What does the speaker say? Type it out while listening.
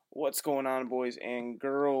What's going on, boys and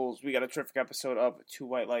girls? We got a terrific episode of Two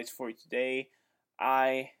White Lights for you today.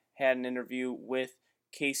 I had an interview with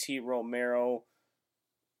Casey Romero,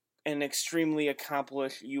 an extremely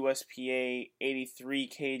accomplished USPA 83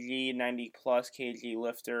 kg, 90 plus kg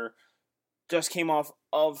lifter. Just came off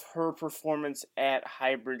of her performance at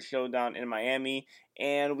Hybrid Showdown in Miami,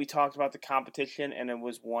 and we talked about the competition, and it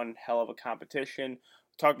was one hell of a competition.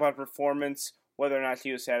 Talked about performance, whether or not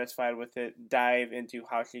she was satisfied with it, dive into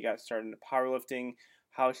how she got started into powerlifting,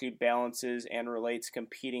 how she balances and relates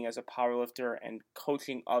competing as a powerlifter and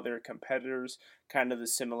coaching other competitors, kind of the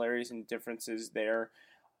similarities and differences there.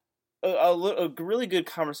 A really good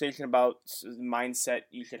conversation about the mindset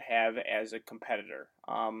you should have as a competitor.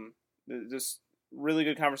 This really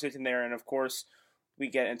good conversation there, and of course, we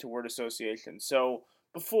get into word association. So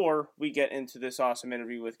before we get into this awesome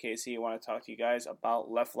interview with Casey, I want to talk to you guys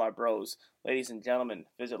about Left Fly Bros. Ladies and gentlemen,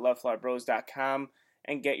 visit leftflybros.com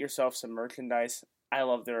and get yourself some merchandise. I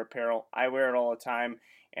love their apparel. I wear it all the time,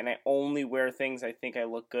 and I only wear things I think I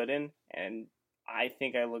look good in, and I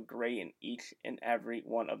think I look great in each and every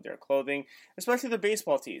one of their clothing, especially their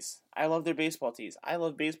baseball tees. I love their baseball tees. I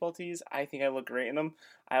love baseball tees. I think I look great in them.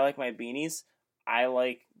 I like my beanies. I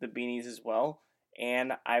like the beanies as well,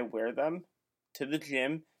 and I wear them to the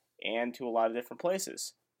gym and to a lot of different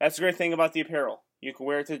places. That's the great thing about the apparel. You can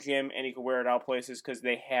wear it to the gym and you can wear it out places because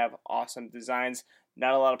they have awesome designs.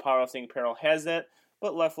 Not a lot of powerlifting apparel has that,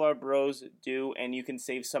 but Left Fly Bros do, and you can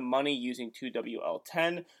save some money using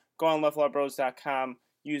 2WL10. Go on leftflybros.com,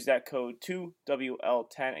 use that code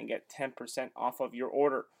 2WL10 and get 10% off of your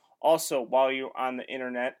order. Also, while you're on the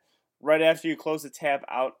internet, right after you close the tab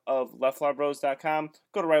out of leftflybros.com,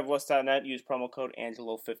 go to rivalist.net, use promo code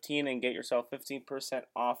Angelo15 and get yourself 15%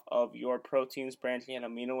 off of your proteins, branching, and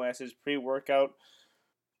amino acids, pre-workout,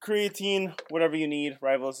 creatine, whatever you need.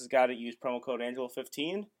 Rivalist has got it. Use promo code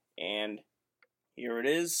Angelo15, and here it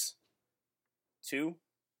is. 2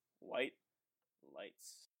 White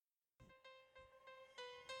Lights.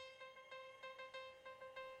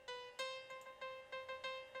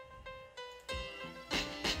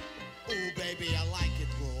 Ooh, baby, I like it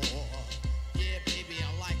raw. Yeah, baby,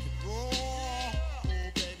 I like it raw.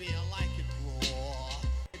 Ooh, baby, I like it raw.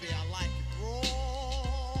 Baby, I like it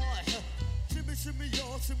raw. Shimmy, shimmy,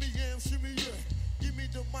 y'all, shimmy, yam, shimmy, yeah. Give me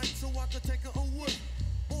the mic so I can take it away.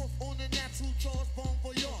 Off on the natural charge, bon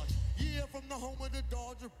voyage. Yeah, from the home of the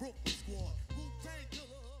Dodger Brooklyn squad.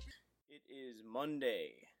 It is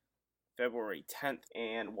Monday, February 10th,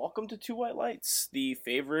 and welcome to Two White Lights, the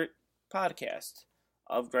favorite podcast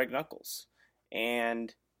of Greg Nuckols.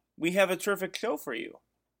 And we have a terrific show for you.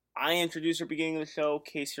 I introduced her at the beginning of the show.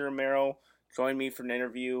 Casey Romero joined me for an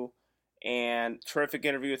interview, and terrific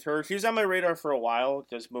interview with her. She was on my radar for a while,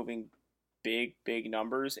 just moving big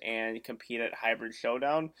numbers and compete at Hybrid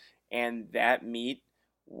Showdown, and that meet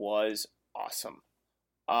was awesome.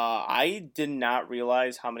 I did not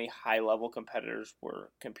realize how many high-level competitors were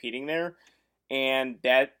competing there, and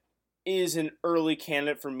that is an early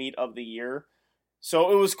candidate for meet of the year.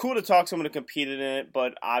 So it was cool to talk to someone who competed in it,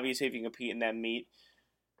 but obviously if you compete in that meet,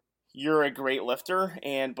 you're a great lifter.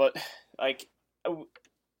 But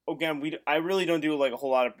again, I really don't do like a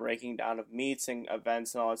whole lot of breaking down of meets and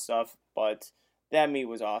events and all that stuff, but that meet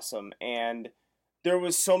was awesome, and there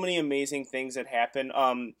was so many amazing things that happened.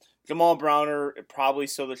 Jamal Browner probably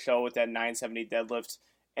stole the show with that 970 deadlift,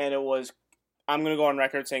 and I'm going to go on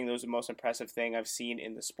record saying it was the most impressive thing I've seen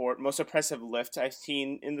in the sport, most impressive lift I've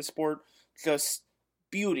seen in the sport. Just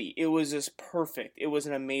beauty. It was just perfect. It was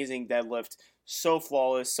an amazing deadlift. So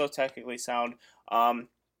flawless, so technically sound.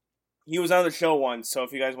 He was on the show once, so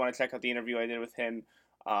if you guys want to check out the interview I did with him,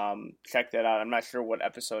 check that out. I'm not sure what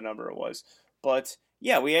episode number it was. But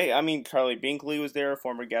yeah, Charlie Binkley was there, a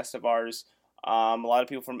former guest of ours. A lot of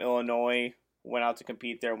people from Illinois went out to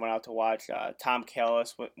compete there, went out to watch. Tom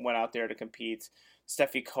Callis went out there to compete.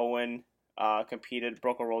 Steffi Cohen competed,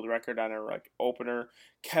 broke a world record on her opener.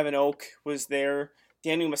 Kevin Oak was there.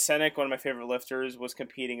 Daniel Masenik, one of my favorite lifters, was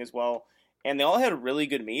competing as well. And they all had really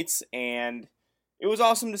good meets, and it was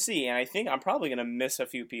awesome to see. And I think I'm probably going to miss a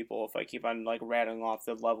few people if I keep on rattling off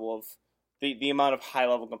the level of the amount of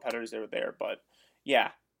high-level competitors that were there. But yeah,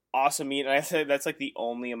 awesome meet. And I said that's the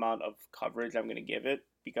only amount of coverage I'm going to give it,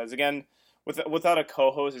 because again, without a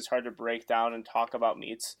co-host, it's hard to break down and talk about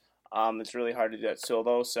meets. It's really hard to do that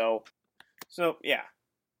solo. So yeah,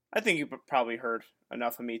 I think you probably heard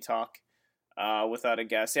enough of me talk without a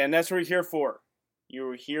guest, and that's what we're here for. You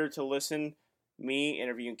were here to listen, me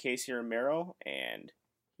interviewing Casey Romero, and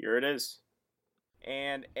here it is.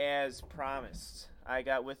 And as promised, I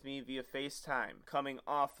got with me via FaceTime, coming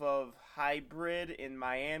off of Hybrid in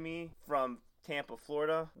Miami from Tampa,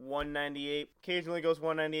 Florida, 198. Occasionally goes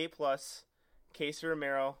 198 plus. Casey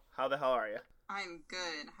Romero, how the hell are you? I'm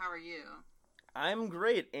good. How are you? I'm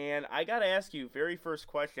great, and I gotta ask you, very first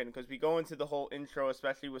question, because we go into the whole intro,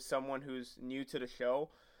 especially with someone who's new to the show.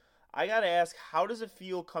 I gotta ask, how does it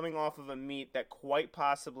feel coming off of a meet that quite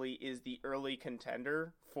possibly is the early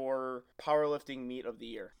contender for powerlifting meet of the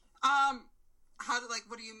year?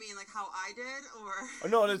 What do you mean? Like how I did, or? Oh,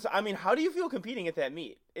 no, how do you feel competing at that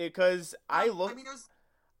meet? Because I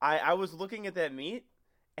was looking at that meet,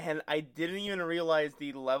 and I didn't even realize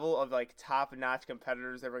the level of, like, top-notch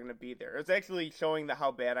competitors that were going to be there. It's actually showing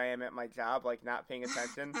how bad I am at my job, like, not paying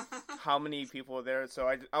attention, how many people were there. So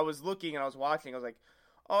I was looking and I was watching. I was like,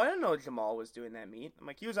 oh, I didn't know Jamal was doing that meet. I'm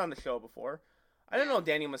like, he was on the show before. I didn't know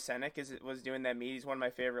Daniel Masenik was doing that meet. He's one of my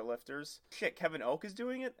favorite lifters. Shit, Kevin Oak is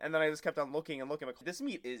doing it? And then I just kept on looking and looking. Like, this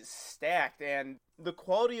meet is stacked, and the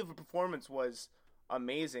quality of the performance was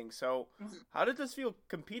amazing. So, how did this feel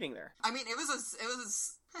competing there? I mean, it was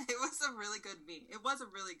a really good meet. It was a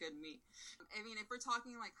really good meet. I mean, if we're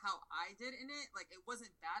talking like how I did in it, like it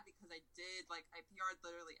wasn't bad because I PR'd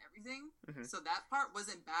literally everything. So that part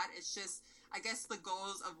wasn't bad. It's just, I guess, the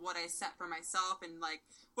goals of what I set for myself and like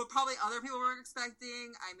what probably other people weren't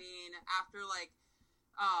expecting. I mean, after like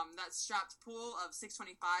that strapped pull of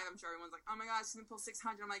 625, I'm sure everyone's like, oh my god, she's gonna pull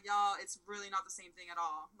 600. I'm like, y'all, it's really not the same thing at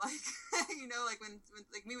all. Like, you know, like when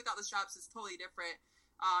like me without the straps is totally different.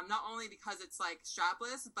 Not only because it's like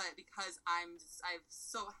strapless, but because I've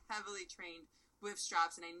so heavily trained with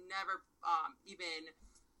straps, and I never even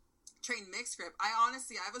trained mixed grip. I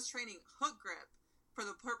was training hook grip for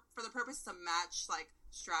the purpose to match like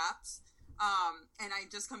straps, and I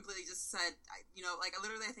just completely just said, I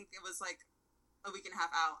think it was like a week and a half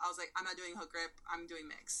out, I was like, I'm not doing hook grip, I'm doing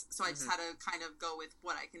mix. So I just had to kind of go with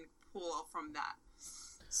what I can pull from that.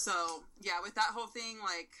 So yeah, with that whole thing,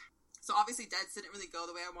 like, so obviously deads didn't really go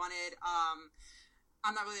the way I wanted.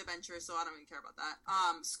 I'm not really a bencher, so I don't really care about that.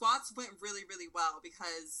 Squats went really, really well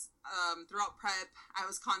because throughout prep, I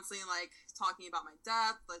was constantly like talking about my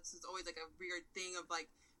depth. This is always like a weird thing of like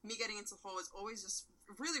me getting into the hole is always just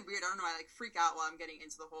really weird. I don't know. I like freak out while I'm getting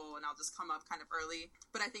into the hole, and I'll just come up kind of early.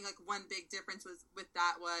 But I think like one big difference was with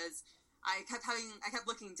that was I kept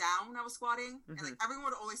looking down when I was squatting, and like everyone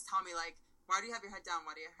would always tell me like, why do you have your head down?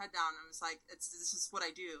 Why do you have your head down? And I'm just like, this is what I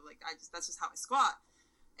do. Like that's just how I squat.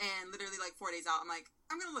 And literally like 4 days out, I'm like,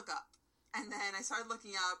 I'm gonna look up. And then I started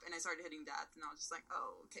looking up, and I started hitting depth, and I was just like,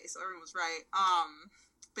 oh, okay, so everyone was right.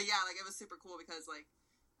 But yeah, like it was super cool because like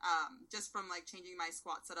just from like changing my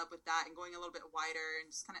squat setup with that and going a little bit wider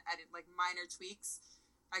and just kind of added like minor tweaks,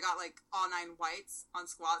 I got like all 9 whites on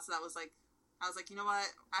squats. So that was like, I was like, you know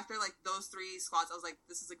what? After like those 3 squats, I was like,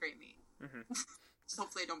 this is a great meet. Just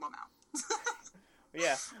hopefully I don't bum out.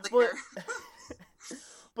 Yeah.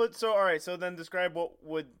 But so, all right, so then describe what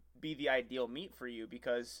would be the ideal meet for you,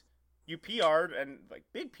 because you PR'd, and like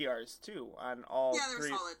big PRs too, on all 3. Yeah, they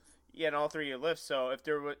were solid. Yeah, on all 3 of your lifts. So if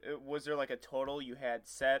there was there like a total you had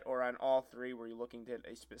set, or on all 3 were you looking to hit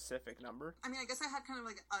a specific number? I mean, I guess I had kind of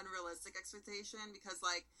like an unrealistic expectation because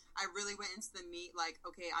like I really went into the meet like,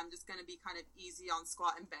 okay, I'm just going to be kind of easy on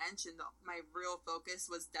squat and bench, and my real focus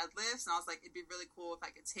was deadlifts, and I was like, it'd be really cool if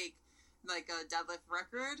I could take like a deadlift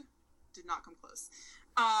record. Did not come close.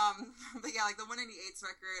 But yeah, like the 198's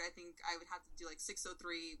record, I think I would have to do like 603.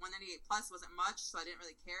 198 plus wasn't much, so I didn't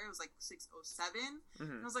really care. It was like 607.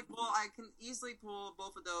 And I was like, well, I can easily pull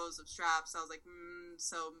both of those of straps. So I was like,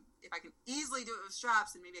 so if I can easily do it with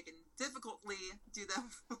straps, then maybe I can difficultly do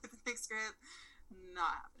them with mixed grip.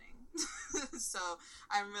 Not happening. So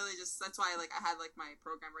I'm really just, that's why like I had like my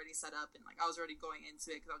program already set up, and like I was already going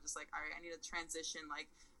into it because I was just like, all right, I need to transition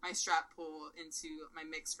like my strap pull into my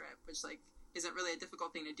mixed grip, which like isn't really a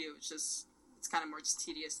difficult thing to do. It's kind of more just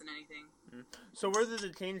tedious than anything. So where did the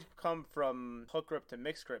change come from hook grip to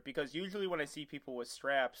mixed grip? Because usually when I see people with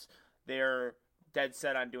straps, they're dead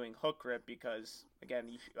set on doing hook grip because, again,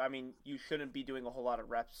 you shouldn't be doing a whole lot of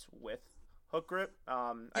reps with hook grip.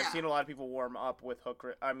 I've seen a lot of people warm up with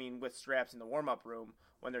with straps in the warm-up room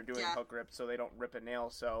when they're doing hook grip so they don't rip a nail.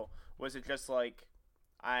 So was it just like,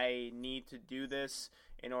 I need to do this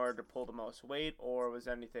in order to pull the most weight, or was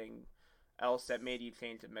there anything else that made you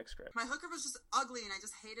change to mixed grip? My hook grip was just ugly, and I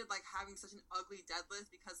just hated like having such an ugly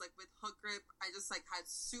deadlift because like with hook grip, I just like had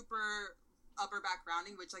super upper back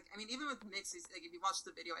rounding, which like, I mean, even with mixed, like if you watch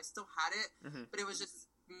the video, I still had it, but it was just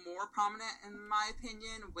more prominent in my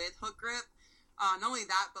opinion with hook grip. Not only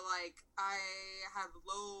that, but like I have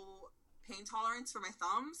low pain tolerance for my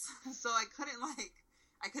thumbs, so I couldn't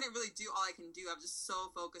really do all I can do. I'm just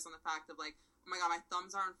so focused on the fact of like, oh my god, my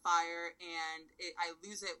thumbs are on fire, and I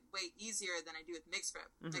lose it way easier than I do with mixed grip.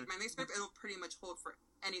 Like my mixed grip, it'll pretty much hold for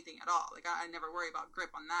anything at all. Like I never worry about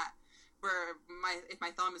grip on that. Where if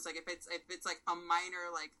my thumb is like if it's like a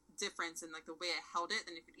minor like difference in like the way I held it,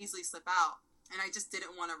 then it could easily slip out. And I just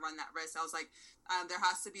didn't want to run that risk. I was like, there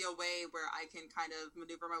has to be a way where I can kind of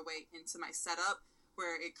maneuver my way into my setup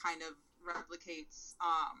where it kind of replicates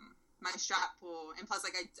my strap pull. And plus,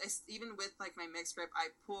 like, I even with like my mixed grip,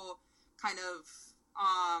 I pull kind of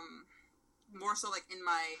more so like in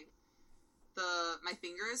my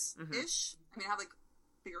fingers ish. I mean, I have like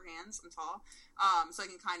bigger hands. I'm tall, so I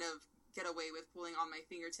can kind of get away with pulling on my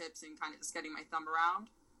fingertips and kind of just getting my thumb around.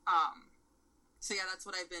 So yeah, that's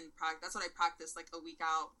what that's what I practiced like a week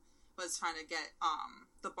out, was trying to get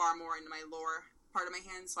the bar more into my lower part of my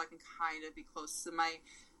hand so I can kind of be close to my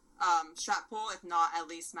strap pull, if not at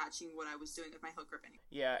least matching what I was doing with my hook grip anyway.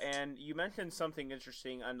 Yeah, and you mentioned something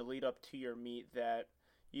interesting on the lead up to your meet, that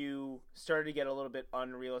you started to get a little bit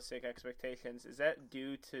unrealistic expectations. Is that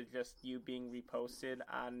due to just you being reposted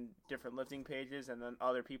on different lifting pages and then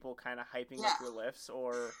other people kind of hyping up your lifts,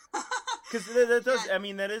 or... Because that does, I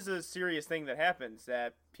mean, that is a serious thing that happens,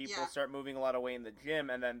 that people start moving a lot of weight in the gym,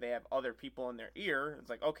 and then they have other people in their ear. It's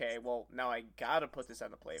like, okay, well, now I gotta put this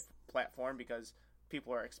on the platform because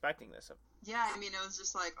people are expecting this. Yeah, I mean, it was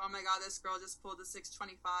just like, oh my god, this girl just pulled the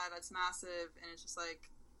 625, that's massive, and it's just like,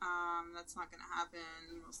 that's not gonna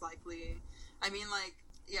happen, most likely. I mean, like,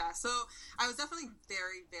 yeah, so I was definitely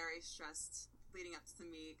very, very stressed leading up to the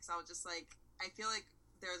meet, because I was just like, I feel like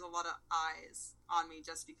there's a lot of eyes on me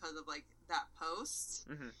just because of like that post,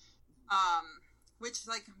 which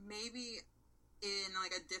like maybe in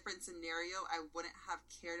like a different scenario I wouldn't have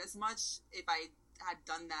cared as much if I had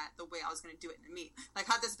done that the way I was going to do it in the meet. Like,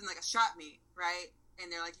 had this been like a strap meet, right,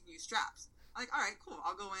 and they're like, you can use straps, I'm like, all right, cool,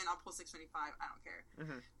 I'll go in, I'll pull 625, I don't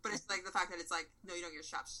care. But it's like the fact that it's like, no, you don't use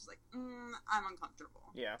straps, it's just like, I'm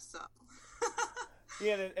uncomfortable. Yeah. So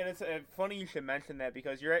yeah, and it's funny you should mention that,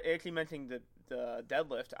 because you're actually mentioning the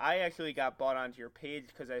deadlift. I actually got bought onto your page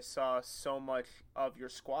because I saw so much of your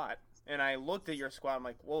squat, and I looked at your squat. I'm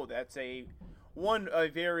like, whoa, that's a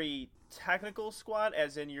very technical squat,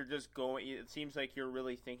 as in you're just going. It seems like you're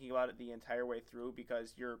really thinking about it the entire way through,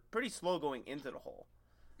 because you're pretty slow going into the hole,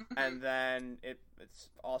 and then it's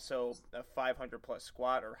also a 500 plus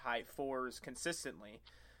squat or high fours consistently.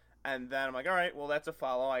 And then I'm like, all right, well, that's a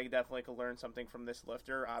follow. I definitely could learn something from this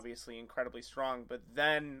lifter. Obviously incredibly strong. But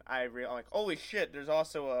then I'm like, holy shit, there's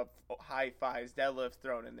also a high fives deadlift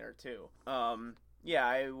thrown in there too. Yeah,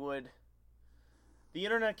 I would. The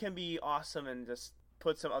internet can be awesome and just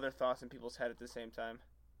put some other thoughts in people's head at the same time.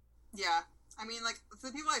 Yeah. I mean, like,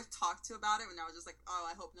 the people I've talked to about it, when I was just like, oh,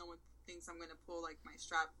 I hope no one thinks I'm going to pull, like, my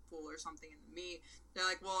strap pull or something in the meet. They're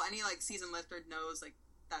like, well, any, like, seasoned lifter knows, like,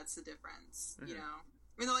 that's the difference, you know?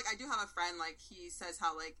 I mean, like, I do have a friend, like, he says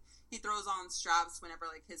how, like, he throws on straps whenever,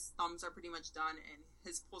 like, his thumbs are pretty much done, and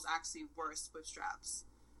his pull's actually worse with straps.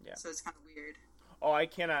 Yeah. So it's kind of weird. Oh, I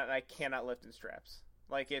cannot lift in straps.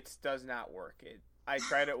 Like, it does not work. I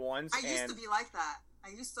tried it once, I used to be like that. I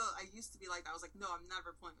used to be like that. I was like, no, I'm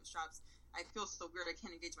never pulling with straps. I feel so weird. I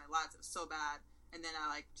can't engage my lats. It was so bad. And then I,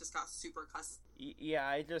 like, just got super accustomed. Yeah,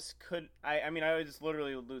 I just couldn't. I mean, I would just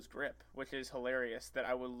literally lose grip, which is hilarious, that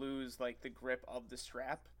I would lose, like, the grip of the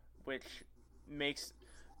strap, which makes...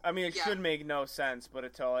 I mean, it should make no sense, but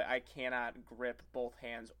until I cannot grip both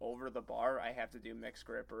hands over the bar, I have to do mixed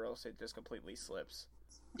grip, or else it just completely slips.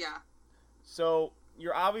 Yeah. So,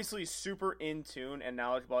 you're obviously super in tune and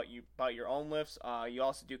knowledgeable about your own lifts. You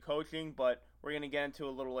also do coaching, but we're going to get into a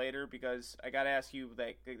little later, because I got to ask you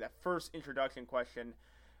that first introduction question.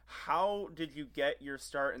 How did you get your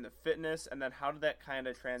start in the fitness, and then how did that kind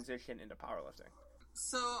of transition into powerlifting?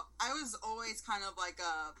 So I was always kind of like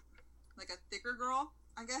a thicker girl,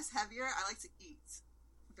 I guess, heavier. I like to eat.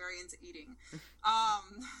 Very into eating.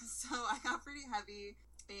 So I got pretty heavy,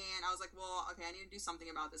 and I was like, well, okay, I need to do something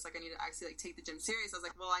about this. Like, I need to actually, like, take the gym serious. I was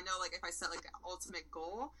like, well, I know, like, if I set, like, an ultimate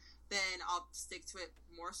goal, then I'll stick to it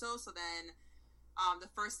more so. So then the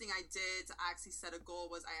first thing I did to actually set a goal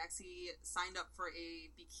was I actually signed up for a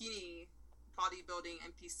bikini bodybuilding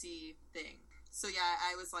NPC thing. So yeah,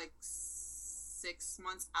 I was like 6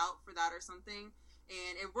 months out for that or something,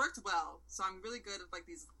 and it worked well. So I'm really good at, like,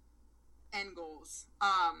 these end goals.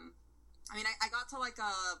 I mean, I got to, like,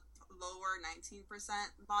 a lower 19%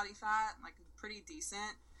 body fat, like, pretty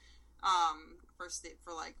decent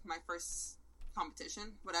for, like, my first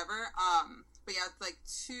competition, whatever. But yeah, like,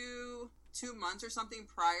 two months or something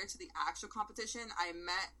prior to the actual competition, I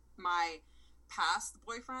met my past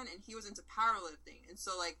boyfriend, and he was into powerlifting, and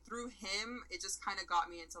so, like, through him, it just kind of got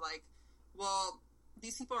me into, like, well,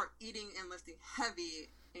 these people are eating and lifting heavy,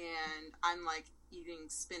 and I'm like eating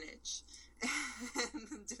spinach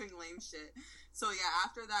and doing lame shit. So yeah,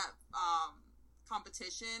 after that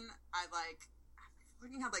competition, I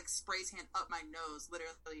fucking had like spray tan up my nose,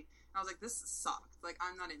 literally. And I was like, this sucked. Like,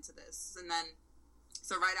 I'm not into this. And then,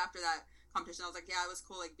 so right after that competition, I was like, yeah, it was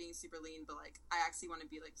cool, like being super lean, but like I actually want to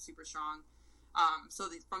be like super strong. So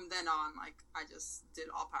from then on, like I just did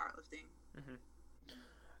all powerlifting. Mm-hmm.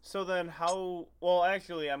 So then how? Well,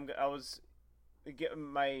 actually, I was getting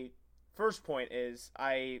my first point is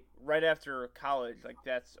right after college,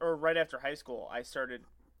 right after high school, I started,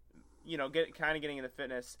 getting into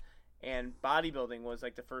fitness, and bodybuilding was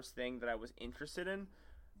like the first thing that I was interested in,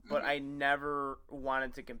 but I never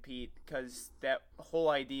wanted to compete because that whole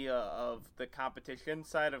idea of the competition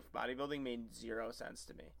side of bodybuilding made zero sense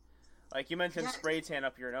to me. Like you mentioned, spray tan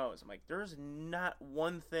up your nose. I'm like, there's not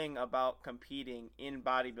one thing about competing in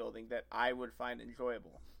bodybuilding that I would find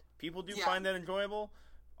enjoyable. People do find that enjoyable.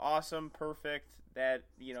 Awesome, perfect. That,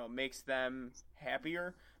 makes them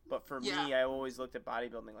happier. But for me, I always looked at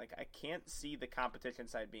bodybuilding like I can't see the competition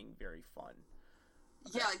side being very fun.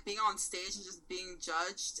 Yeah, like being on stage and just being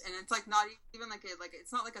judged, and it's like not even like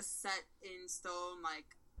it's not like a set in stone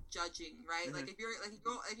like judging, right? Mm-hmm. Like if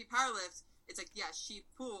you powerlift, it's like she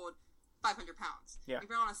pulled 500 pounds. Yeah. If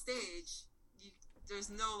you're on a stage, there's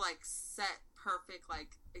no like set perfect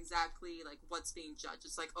like exactly like what's being judged.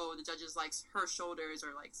 It's like, oh, the judges likes her shoulders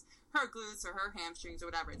or likes her glutes or her hamstrings or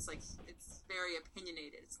whatever. It's like it's very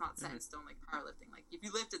opinionated. It's not set in stone like powerlifting. Like if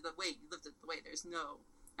you lifted the weight, you lifted the weight. There's no,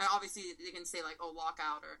 and obviously they can say like, oh,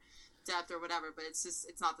 lockout or depth or whatever, but it's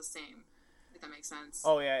not the same. If that makes sense.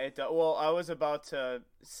 Oh yeah, it does. Well, I was about to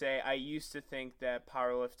say I used to think that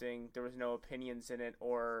powerlifting there was no opinions in it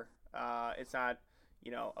or it's not,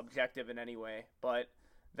 objective in any way. But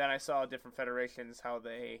then I saw different federations how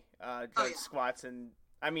they judge squats and,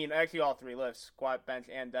 actually all three lifts, squat, bench,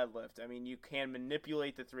 and deadlift. You can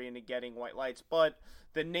manipulate the three into getting white lights, but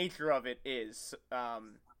the nature of it is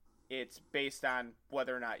it's based on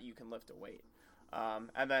whether or not you can lift a weight.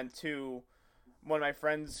 And then two, one of my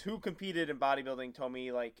friends who competed in bodybuilding told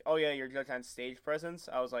me, like, oh yeah, you're judged on stage presence.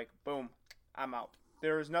 I was like, boom, I'm out.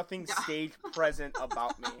 There is nothing stage present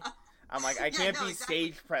about me. I'm like, I can't be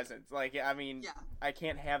stage present. Like, I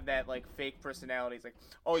can't have that, like, fake personality. It's like,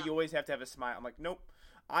 oh, you always have to have a smile. I'm like, nope.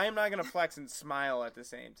 I am not going to flex and smile at the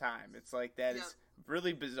same time. It's like, that is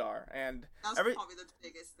really bizarre. And that's probably the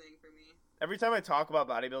biggest thing for me. Every time I talk about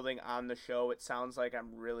bodybuilding on the show, it sounds like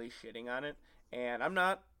I'm really shitting on it. And I'm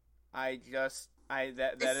not. That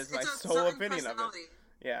is my sole opinion of it.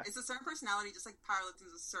 Yeah. It's a certain personality, just like powerlifting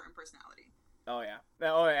is a certain personality. Oh yeah.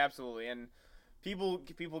 Oh, absolutely. And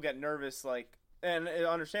people get nervous, like, and it's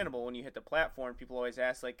understandable when you hit the platform. People always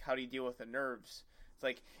ask, like, how do you deal with the nerves? It's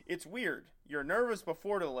like, it's weird. You're nervous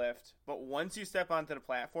before the lift, but once you step onto the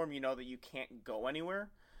platform, you know that you can't go anywhere.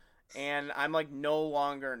 And I'm, like, no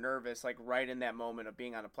longer nervous, like, right in that moment of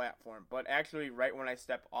being on a platform. But actually, right when I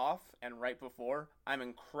step off and right before, I'm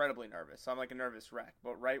incredibly nervous. So I'm like a nervous wreck.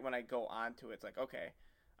 But right when I go onto it, it's like, okay,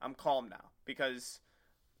 I'm calm now. Because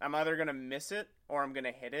I'm either going to miss it or I'm going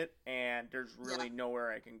to hit it, and there's really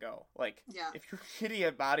nowhere I can go. Like, if you're shitty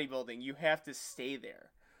at bodybuilding, you have to stay there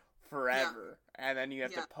forever. And then you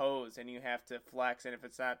have to pose, and you have to flex. And if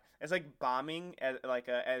it's not, it's like bombing as like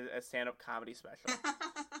a stand-up comedy special.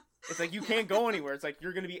 It's like you can't go anywhere. It's like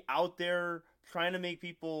you're going to be out there trying to make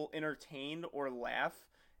people entertained or laugh,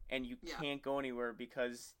 and you can't go anywhere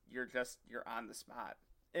because you're on the spot.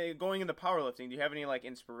 Going into powerlifting, do you have any like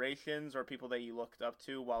inspirations or people that you looked up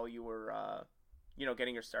to while you were,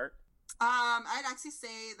 getting your start? I'd actually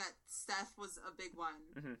say that Steph was a big one.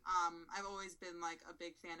 Mm-hmm. I've always been like a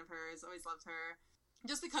big fan of hers. Always loved her,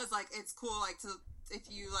 just because like it's cool. Like if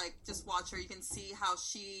you like just watch her, you can see how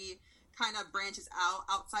she kind of branches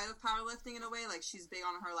outside of powerlifting in a way. Like she's big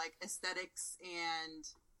on her like aesthetics and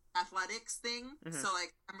athletics thing. Mm-hmm. So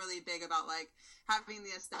like I'm really big about like having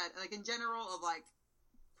the aesthetic, like in general of like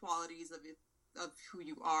qualities of who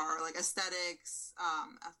you are, like aesthetics,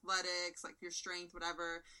 athletics, like your strength,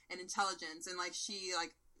 whatever, and intelligence. And like she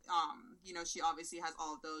like she obviously has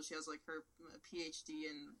all of those. She has like her PhD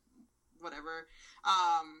and whatever.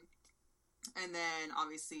 And then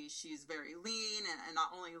obviously she's very lean, and not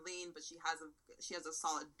only lean, but she has a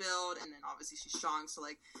solid build, and then obviously she's strong. So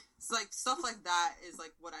like stuff like that is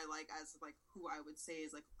like what I like as like who I would say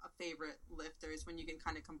is like a favorite lifter, is when you can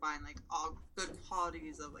kind of combine like all good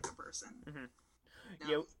qualities of like a person. Mm-hmm.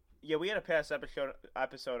 Yeah, we had a past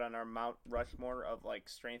episode on our Mount Rushmore of like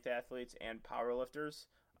strength athletes and powerlifters.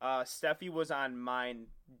 Steffi was on mine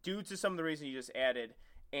due to some of the reasons you just added.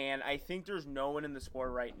 And I think there's no one in the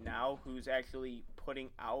sport right now who's actually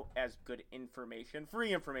putting out as good information,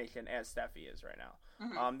 free information, as Steffi is right now.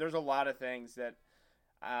 Mm-hmm. There's a lot of things that,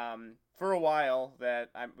 for a while that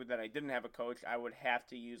I didn't have a coach, I would have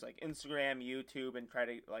to use like Instagram, YouTube, and try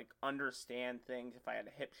to like understand things if I had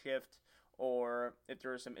a hip shift or if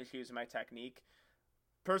there were some issues in my technique.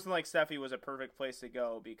 A person like Steffi was a perfect place to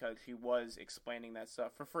go because she was explaining that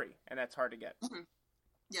stuff for free, and that's hard to get. Mm-hmm.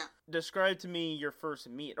 Yeah. Describe to me your first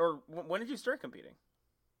meet, or when did you start competing?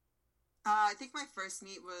 I think my first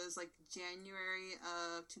meet was like January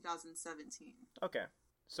of 2017. Okay.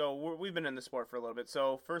 So we've been in the sport for a little bit.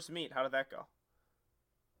 So first meet, how did that go?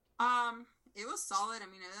 It was solid. I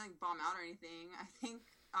mean, I didn't like bomb out or anything. I think,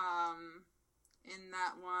 in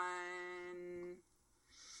that one,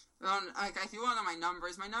 like if you want to know my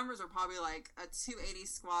numbers were probably like a 280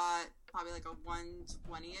 squat, probably like a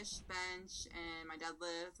 120-ish bench, and my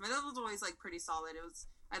deadlift. My deadlift was always like pretty solid. It was,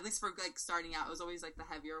 at least for like starting out, it was always like the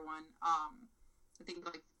heavier one. I think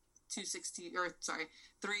like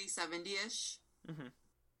 370-ish. Mm-hmm.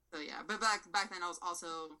 So yeah, but back then I was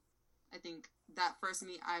also, I think that first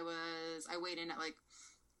meet I weighed in at like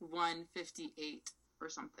 158 or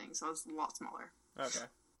something, so I was a lot smaller. Okay.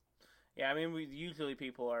 Yeah, I mean, usually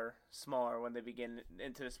people are smaller when they begin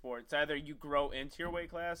into the sport. It's either you grow into your weight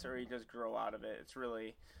class or you just grow out of it. It's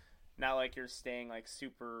really not like you're staying like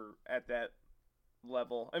super at that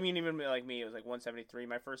level. I mean, even like me, it was like 173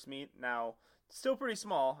 my first meet. Now, still pretty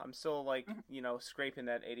small. I'm still like, scraping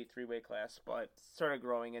that 83 weight class, but sort of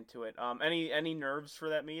growing into it. Any nerves for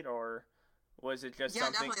that meet, or was it just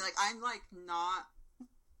something? Yeah, definitely. Like,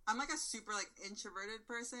 I'm like a super like introverted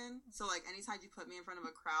person. So like anytime you put me in front of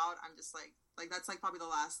a crowd, I'm just like that's like probably the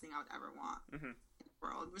last thing I would ever want in the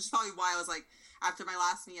world. Which is probably why I was like, after my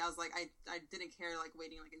last meet, I was like, I didn't care like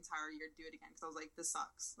waiting like an entire year to do it again, because I was like, this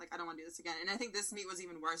sucks. Like, I don't want to do this again. And I think this meet was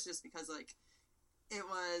even worse just because like it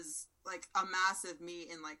was like a massive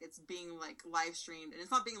meet, and like it's being like live streamed, and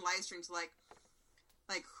it's not being live streamed to like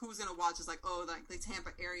who's gonna watch is like, oh, like the Tampa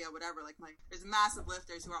area, whatever. Like there's massive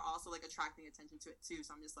lifters who are also like attracting attention to it too.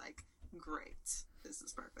 So I'm just like, great, this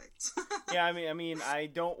is perfect. Yeah, I mean, I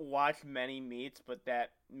don't watch many meets, but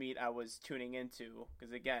that meet I was tuning into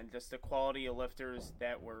because again, just the quality of lifters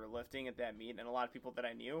that were lifting at that meet, and a lot of people that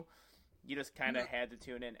I knew, you just kind of had to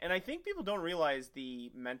tune in. And I think people don't realize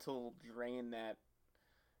the mental drain that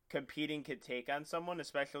competing could take on someone,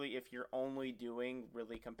 especially if you're only doing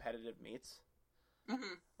really competitive meets.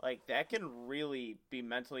 Mm-hmm. Like, that can really be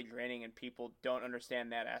mentally draining, and people don't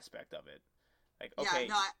understand that aspect of it. Like, okay.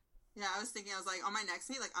 I was thinking, I was like, on my next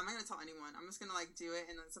meet, like, I'm not going to tell anyone. I'm just going to, like, do it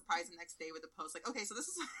and then surprise the next day with a post. Like, okay, so this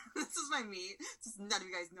is my meet. Just none of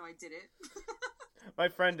you guys know I did it. My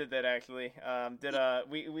friend did that, actually.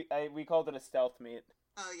 We called it a stealth meet.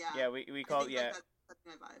 Oh, yeah. Yeah, we called, yeah. That's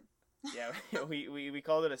my vibe. Yeah, we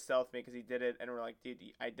called it a stealth meet because he did it, and we're like, dude,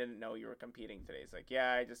 I didn't know you were competing today. He's like,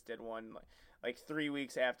 yeah, I just did one, like 3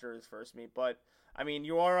 weeks after his first meet. But, I mean,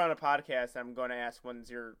 you are on a podcast. I'm going to ask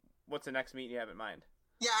what's the next meet you have in mind?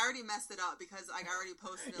 Yeah, I already messed it up because like, I already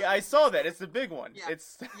posted it. Yeah, I saw that. It's the big one. Yeah,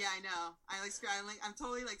 yeah, I know. I'm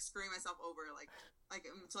totally like screwing myself over like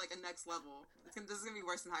to like a next level. This is gonna be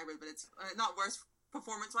worse than hybrid, but it's not worse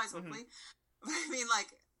performance-wise, hopefully. Mm-hmm. But I mean,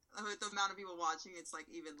 like with the amount of people watching, it's like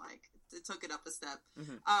even like it took it up a step.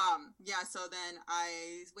 Mm-hmm. Yeah. So then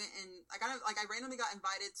I went and I randomly got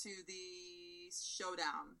invited to the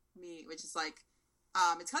Showdown meet, which is like.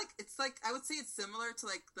 It's like I would say it's similar to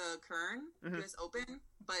like the Kern US Open,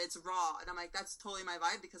 but it's raw, and I'm like, that's totally my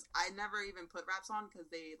vibe because I never even put wraps on because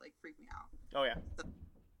they like freak me out. Oh yeah, so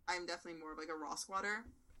I'm definitely more of like a raw squatter.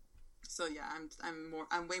 So yeah,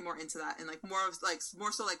 I'm way more into that, and like more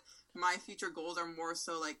so like my future goals are more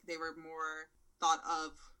so like they were more thought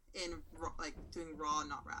of in like doing raw,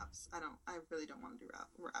 not wraps. I really don't want to do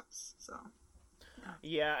wraps. So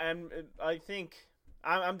yeah, and I think.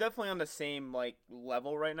 I'm definitely on the same like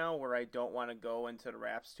level right now where I don't want to go into the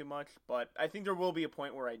wraps too much, but I think there will be a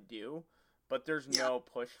point where I do, but there's no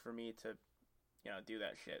push for me to, do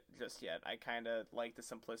that shit just yet. I kind of like the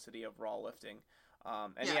simplicity of raw lifting,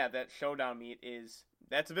 that Showdown meet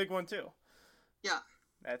that's a big one too. Yeah,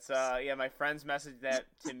 that's my friends messaged that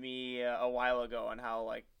to me a while ago on how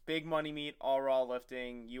like big money meet, all raw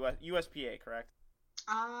lifting, USPA, correct?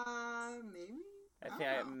 Maybe. I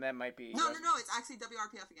think that might be... No, it's actually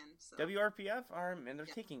WRPF again. So. WRPF? And they're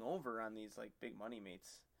taking over on these, like, big money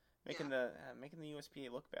meets. Making the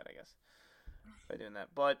USPA look bad, I guess, by doing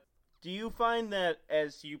that. But do you find that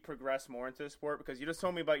as you progress more into the sport, because you just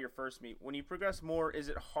told me about your first meet, when you progress more, is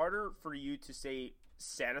it harder for you to stay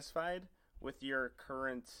satisfied with your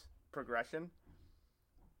current progression?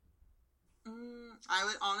 I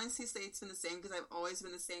would honestly say it's been the same because I've always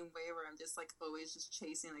been the same way where I'm just like always just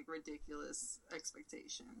chasing like ridiculous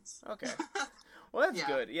expectations. Okay. Well, that's Yeah.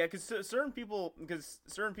 good. Yeah, because certain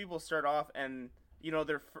people start off and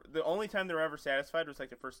the only time they're ever satisfied was like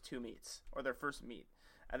their first two meets or their first meet,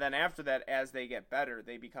 and then after that, as they get better,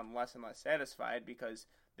 they become less and less satisfied because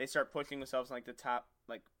they start pushing themselves in like the top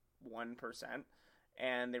like 1%,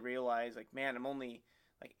 and they realize like, man, I'm only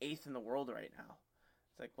like 8th in the world right now.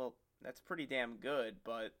 It's like, well, that's pretty damn good,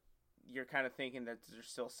 but you're kind of thinking that there's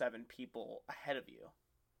still 7 people ahead of you.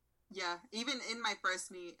 Yeah, even in my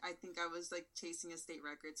first meet, I think I was like chasing a state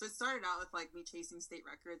record. So it started out with like me chasing state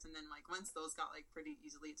records, and then like once those got like pretty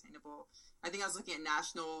easily attainable, I think I was looking at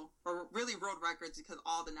national or really world records because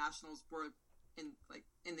all the nationals were in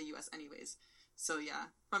the US anyways. So yeah,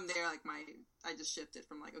 from there like I just shifted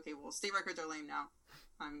from like, okay, well, state records are lame now.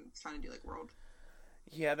 I'm trying to do like world.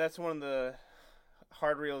 Yeah, that's one of the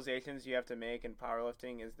hard realizations you have to make in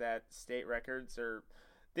powerlifting is that state records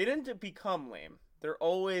they didn't become lame. They're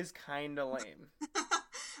always kind of lame.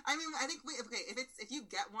 I mean, I think if you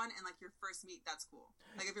get one in like your first meet, that's cool.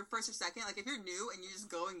 Like if you're first or second, like if you're new and you just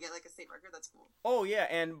go and get like a state record, that's cool. Oh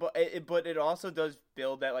yeah, but it also does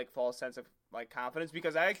build that like false sense of like confidence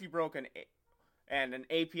because I actually broke an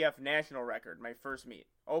APF national record my first meet,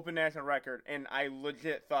 open national record, and I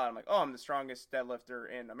legit thought I'm like, oh, I'm the strongest deadlifter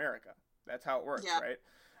in America. That's how it works, right?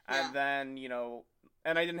 Yeah. And then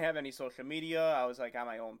and I didn't have any social media. I was like on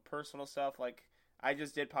my own personal stuff, like. I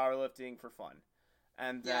just did powerlifting for fun.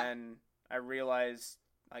 And then I realized,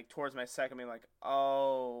 like, towards my second meet, like,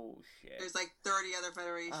 oh, shit. There's, like, 30 other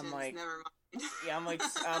federations. I'm like, never mind. Yeah, I'm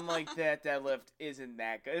like, that deadlift isn't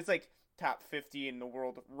that good. It's, like, top 50 in the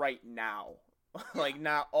world right now. Like,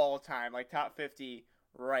 not all time. Like, top 50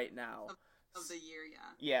 right now. Of the year,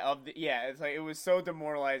 Yeah, it's, like, it was so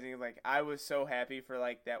demoralizing. Like, I was so happy for,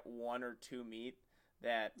 like, that 1 or 2 meet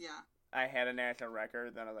that... Yeah. I had a national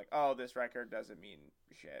record, then I was like, oh, this record doesn't mean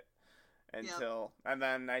shit. And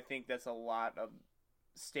then I think that's a lot of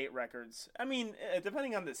state records. I mean,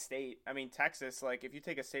 depending on the state. I mean, Texas, like, if you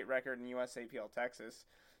take a state record in USAPL Texas,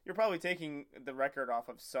 you're probably taking the record off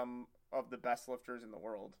of some of the best lifters in the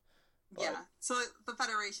world. But... Yeah, so the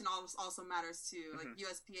federation also matters too. Like,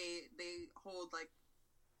 USPA, they hold, like,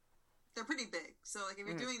 they're pretty big. So, like, if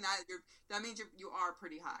you're doing that, that means you are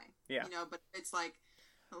pretty high. Yeah. But it's, like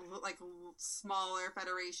smaller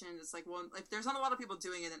federations, it's like, well, if there's not a lot of people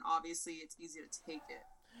doing it, then obviously it's easy to take it.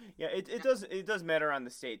 Yeah, it does matter on the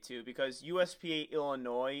state too, because USPA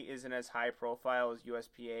Illinois isn't as high profile as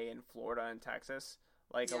USPA in Florida and Texas.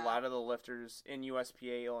 Like a lot of the lifters in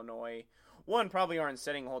USPA Illinois, probably aren't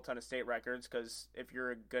setting a whole ton of state records, because if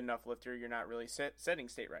you're a good enough lifter, you're not really setting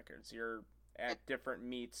state records. You're at different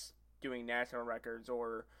meets doing national records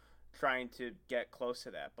or trying to get close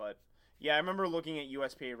to that, but. Yeah, I remember looking at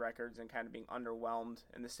USPA records and kind of being underwhelmed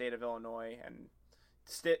in the state of Illinois, and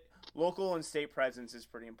local and state presence is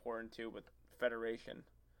pretty important too with federation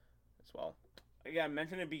as well. Again, I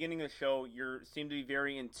mentioned at the beginning of the show, you seem to be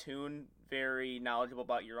very in tune, very knowledgeable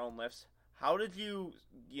about your own lifts. How did you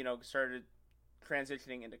started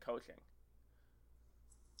transitioning into coaching?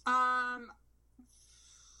 How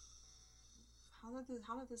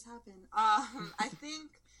did this happen? I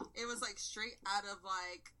think it was like straight out of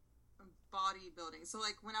like bodybuilding. So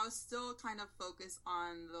like when I was still kind of focused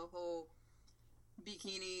on the whole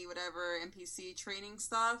bikini, whatever, NPC training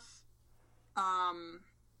stuff,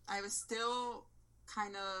 I was still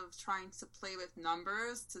kind of trying to play with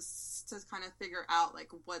numbers to kind of figure out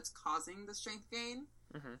like what's causing the strength gain.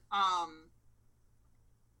 And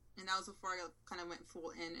that was before I kind of went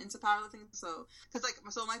full into powerlifting. So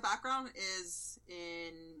my background is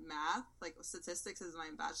in math, like statistics is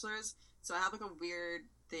my bachelor's. So I have like a weird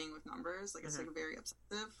thing with numbers. Like it's like very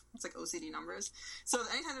obsessive. It's like OCD numbers. So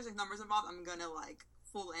anytime there's like numbers involved, I'm gonna like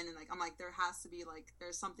full in and like I'm like there has to be like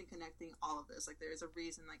there's something connecting all of this. Like there's a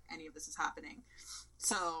reason like any of this is happening.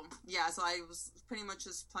 So yeah, so I was pretty much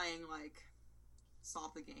just playing like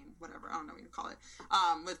solve the game, whatever, I don't know what you call it,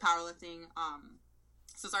 with powerlifting.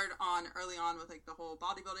 So started early on with like the whole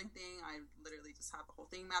bodybuilding thing. I literally just have the whole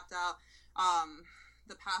thing mapped out.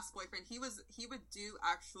 The past boyfriend, he would do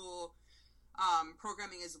actual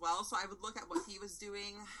programming as well. So I would look at what he was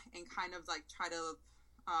doing and kind of like try to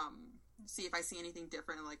see if I see anything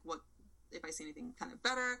different and like if I see anything kind of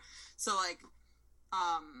better. So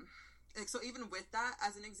so even with that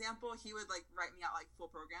as an example, he would like write me out like full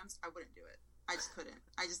programs. I wouldn't do it. I just couldn't.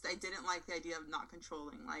 I didn't like the idea of not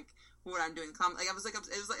controlling like what I'm doing. Like I was like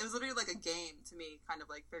it was literally like a game to me, kind of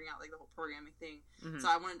like figuring out like the whole programming thing. So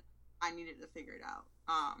I needed to figure it out.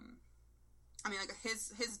 I mean, like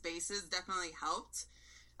his bases definitely helped.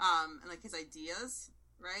 and like his ideas,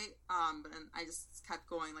 right? But then I just kept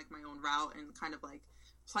going like my own route and kind of like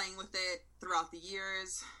playing with it throughout the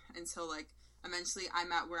years until like eventually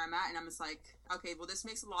I'm at where I'm at, and I'm just like, okay, well, this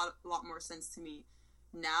makes a lot more sense to me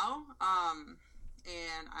now.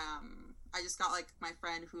 I just got like my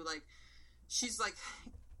friend who like, she's like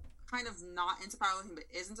kind of not into powerlifting but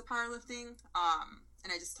is into powerlifting,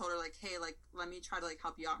 and I just told her like, hey, like, let me try to like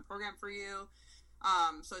help you out and program for you.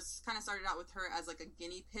 So it's kind of started out with her as like a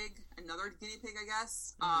guinea pig, another guinea pig, I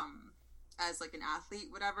guess, as like an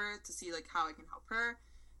athlete, whatever, to see like how I can help her.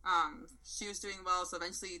 She was doing well, so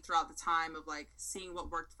eventually throughout the time of like seeing what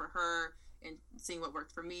worked for her and seeing what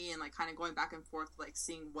worked for me and like kind of going back and forth, like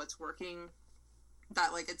seeing what's working,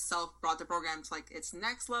 that like itself brought the program to like its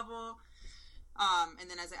next level. And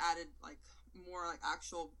then as I added like more like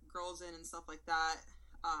actual girls in and stuff like that,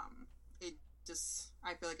 it just,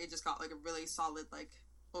 I feel like it just got like a really solid like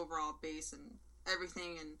overall base and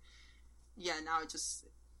everything, and yeah, now it just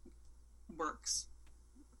works,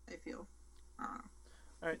 I feel. I don't know.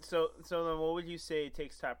 All right, so then what would you say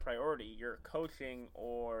takes top priority, your coaching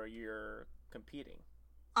or your competing?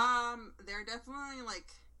 They're definitely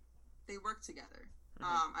like, they work together.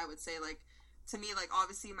 I would say like, to me, like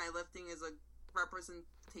obviously my lifting is a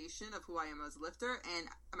representation of who I am as a lifter, and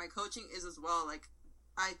my coaching is as well. Like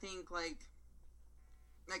I think like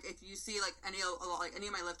if you see like any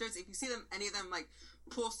of my lifters, if you see them, any of them like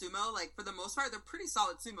pull sumo, like for the most part they're pretty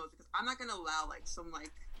solid sumos, because I'm not gonna allow like some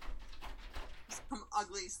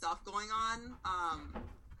ugly stuff going on.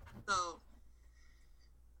 So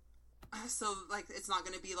like it's not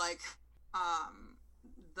gonna be like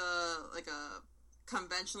a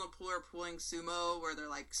conventional puller pulling sumo where they're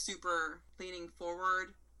like super leaning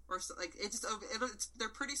forward, or like they're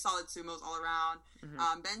pretty solid sumos all around.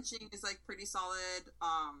 Benching is like pretty solid.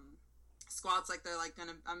 Squats, like they're like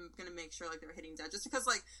I'm gonna make sure like they're hitting dead, just because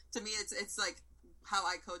like to me it's like how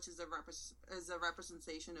I coach is a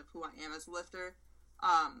representation of who I am as a lifter.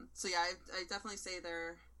 So yeah, I definitely say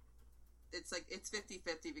it's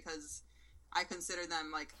 50-50, because I consider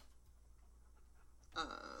them like a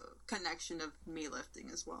connection of me lifting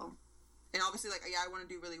as well. And obviously like, yeah, I want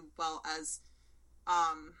to do really well as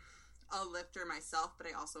a lifter myself, but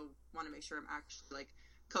I also want to make sure I'm actually like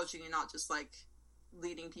coaching and not just like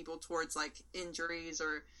leading people towards like injuries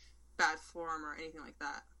or bad form or anything like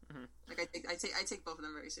that. Like I take both of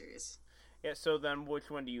them very serious. Yeah, so then which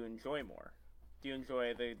one do you enjoy more? Do you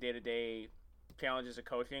enjoy the day-to-day challenges of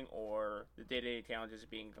coaching or the day-to-day challenges of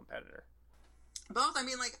being a competitor? Both. I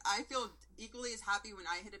mean, like, I feel equally as happy when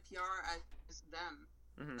I hit a PR as them.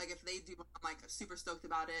 Like, if they do, I'm like super stoked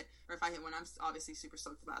about it, or if I hit one, I'm obviously super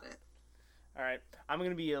stoked about it. All right, I'm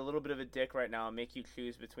gonna be a little bit of a dick right now and make you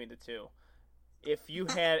choose between the two. If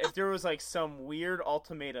there was like some weird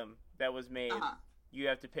ultimatum that was made, you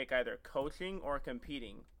have to pick either coaching or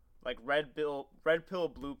competing, like red pill,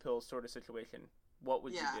 blue pill sort of situation. What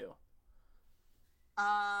would you do?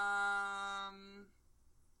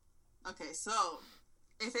 Okay, so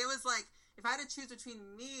if it was like, if I had to choose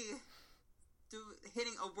between me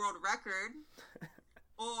hitting a world record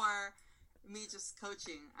or me just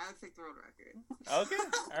coaching, I would pick the world record. Okay,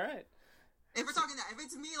 all right. If we're talking that, if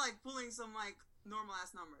it's me like pulling some like normal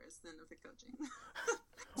ass numbers, then I'll pick coaching.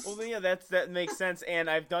 Well, yeah, that makes sense, and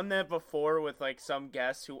I've done that before with like some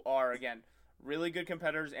guests who are, again, really good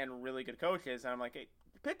competitors and really good coaches, and I'm like, hey,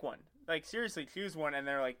 pick one. Like, seriously, choose one, and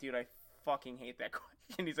they're like, dude, I fucking hate that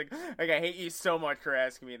question. He's like, I hate you so much for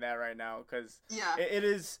asking me that right now, because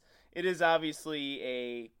it is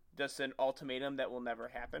obviously just an ultimatum that will never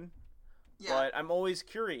happen. Yeah. But I'm always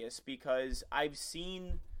curious, because I've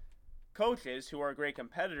seen coaches who are great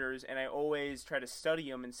competitors, and I always try to study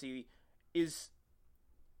them and see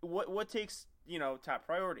what takes top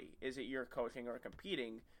priority. Is it your coaching or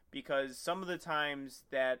competing? Because some of the times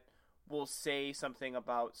that will say something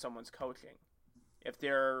about someone's coaching, if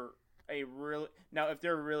they're a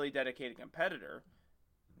really dedicated competitor,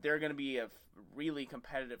 they're going to be a really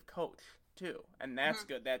competitive coach too, and that's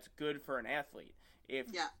good. That's good for an athlete. If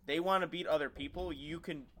they want to beat other people, you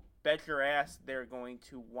can bet your ass they're going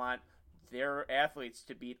to want their athletes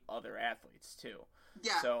to beat other athletes too.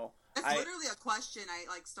 Yeah. So that's literally a question I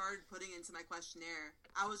like started putting into my questionnaire.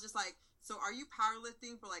 I was just like, so are you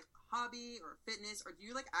powerlifting for like hobby or fitness, or do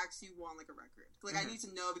you like actually want like a record? Like I need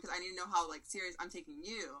to know, because I need to know how like serious I'm taking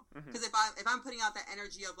you. Because if I'm putting out that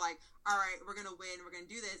energy of like, all right, we're gonna win, we're gonna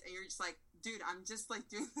do this, and you're just like, dude, I'm just like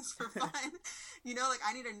doing this for fun. Like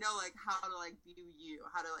I need to know like how to like view you,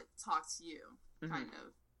 how to like talk to you, kind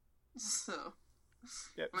of. So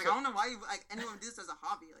I'm like, I don't know why anyone would do this as a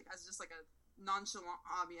hobby. Like that's just like a nonchalant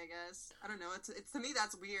hobby, I guess. I don't know. It's to me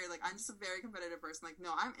that's weird. Like, I'm just a very competitive person. Like,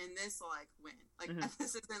 no, I'm in this to like win. Like,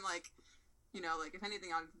 this isn't like, like if anything,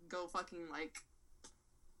 I'll go fucking like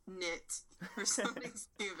knit or something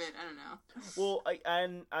stupid. I don't know. Well,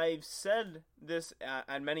 I've said this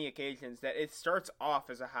on many occasions that it starts off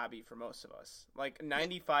as a hobby for most of us. Like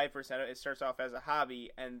 95% of it starts off as a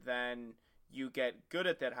hobby, and then you get good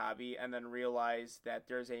at that hobby, and then realize that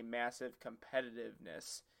there's a massive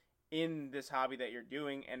competitiveness in this hobby that you're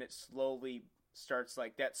doing, and it slowly starts,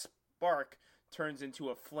 like, that spark turns into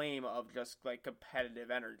a flame of just, like,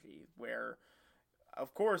 competitive energy, where,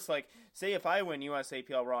 of course, like, say if I win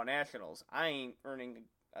USAPL Raw Nationals, I ain't earning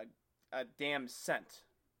a damn cent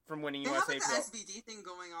from winning They USAPL. have like the SBD thing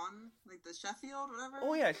going on, like the Sheffield, whatever.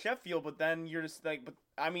 Oh yeah, Sheffield, but then you're just like, but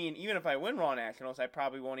I mean, even if I win Raw Nationals, I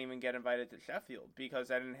probably won't even get invited to Sheffield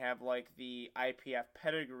because I didn't have like the IPF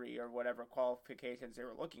pedigree or whatever qualifications they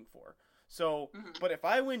were looking for. So, but if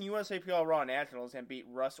I win USAPL Raw Nationals and beat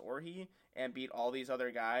Russ Orhe and beat all these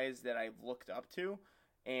other guys that I've looked up to,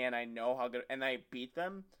 and I know how good, and I beat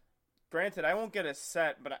them, granted, I won't get a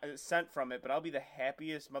cent from it, but I'll be the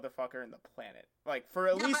happiest motherfucker in the planet. Like, for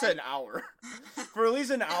at least an hour. For at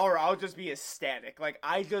least an hour, I'll just be ecstatic. Like,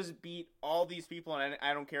 I just beat all these people, and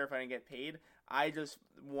I don't care if I didn't get paid. I just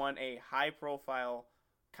won a high-profile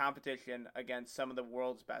competition against some of the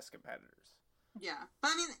world's best competitors. Yeah.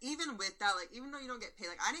 But, I mean, even with that, like, even though you don't get paid,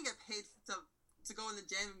 like, I didn't get paid to go in the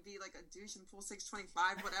gym and be like a douche and pull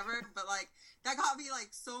 625, whatever. But like that got me like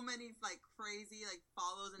so many like crazy like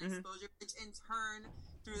follows and exposure, which in turn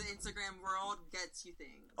through the Instagram world gets you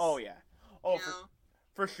things. Oh yeah,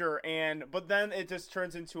 for sure. But then it just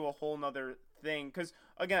turns into a whole nother thing because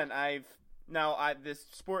again, this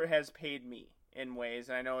sport has paid me in ways,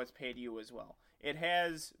 and I know it's paid you as well. It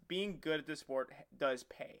has being good at the sport does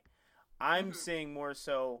pay. I'm saying more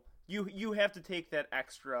so. You have to take that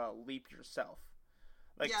extra leap yourself.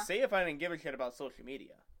 Like, say if I didn't give a shit about social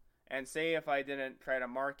media, and say if I didn't try to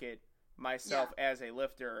market myself as a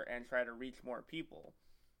lifter and try to reach more people,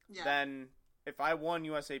 then if I won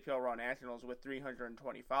USAPL Raw Nationals with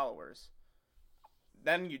 320 followers,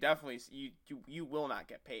 then you definitely you will not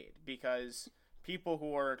get paid because people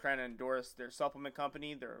who are trying to endorse their supplement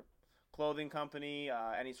company, their clothing company,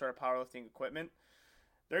 any sort of powerlifting equipment,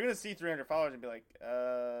 they're going to see 300 followers and be like,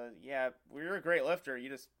 yeah, you're a great lifter. You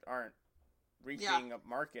just aren't reaching a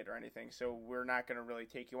market or anything. So we're not going to really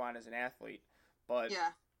take you on as an athlete. But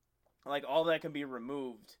like all that can be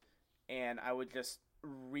removed. And I would just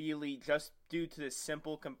really, just due to the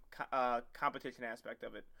simple competition aspect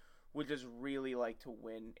of it, would just really like to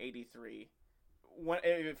win 83.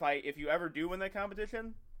 If you ever do win that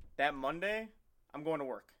competition, that Monday, I'm going to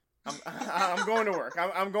work. I'm going to work.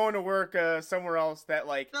 I'm going to work somewhere else that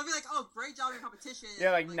like. They'll be like, "Oh, great job in competition."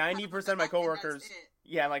 Yeah, like 90% of my coworkers.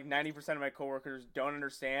 Yeah, like 90% of my coworkers don't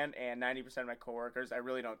understand, and 90% of my coworkers I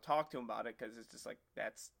really don't talk to them about it because it's just like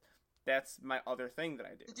that's my other thing that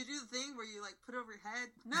I do. Did you do the thing where you like put it over your head?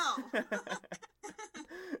 No.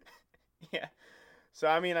 Yeah. So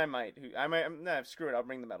I mean, I might. Nah, screw it. I'll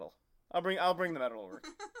bring the medal. I'll bring the medal over.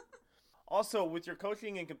 Also, with your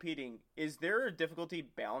coaching and competing, is there a difficulty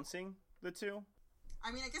balancing the two?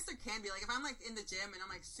 I mean, I guess there can be. Like, if I'm, like, in the gym and I'm,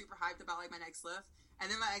 like, super hyped about, like, my next lift, and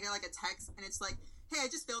then I get, like, a text, and it's like, hey, I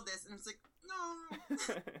just filled this, and it's like, no.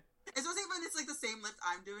 Especially when it's, like, the same lift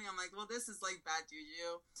I'm doing, I'm like, well, this is, like, bad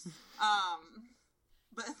juju.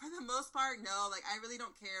 But for the most part, no. Like, I really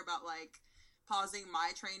don't care about, like, pausing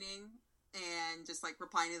my training and just, like,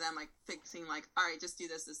 replying to them, like, fixing, like, all right, just do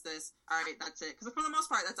this. All right, that's it. Because for the most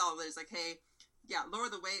part, that's all it is. Like, hey, yeah, lower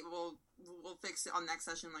the weight. We'll fix it on next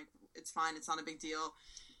session. Like, it's fine. It's not a big deal.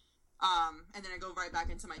 And then I go right back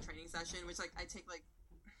into my training session, which, like, I take, like,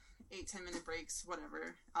 8-10 minute breaks,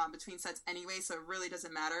 whatever, between sets anyway, so it really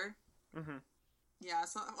doesn't matter. Yeah,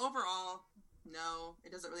 so overall, no,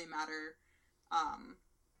 it doesn't really matter. I'm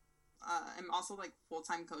also, like,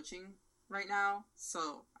 full-time coaching right now,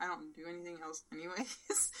 so I don't do anything else anyways.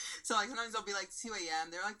 So like sometimes it'll be like 2 a.m.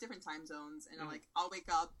 They're like different time zones, and I'll wake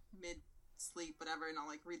up mid sleep, whatever, and I'll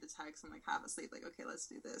like read the text. I'm like half asleep, like okay, let's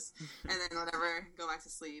do this, and then whatever, go back to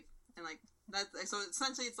sleep, and like that's so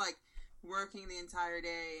essentially it's like working the entire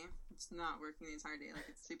day. It's not working the entire day, like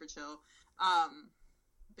it's super chill.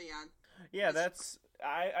 But yeah, that's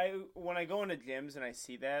I when I go into gyms and I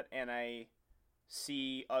see that, and I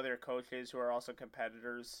see other coaches who are also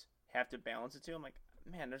competitors have to balance it too. I'm like,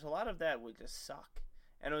 man, there's a lot of that would just suck.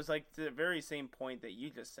 And it was like the very same point that you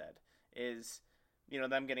just said is,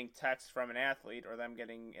 them getting text from an athlete or them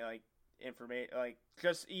getting like information, like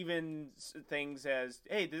just even things as,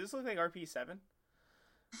 hey, does this look like RP7?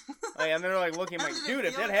 Like, and they're like looking How like, did it dude,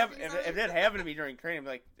 if feel that like happened, having if that happened to me during training, I'd be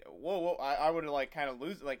like, whoa, I would have like kind of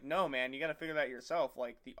lose. Like, no, man, you got to figure that yourself.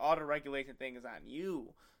 Like, the auto regulation thing is on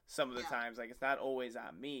you some of the times. Like, it's not always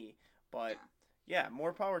on me. But yeah,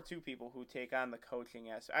 more power to people who take on the coaching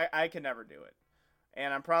aspect. I could never do it.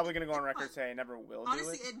 And I'm probably going to go on record saying I never will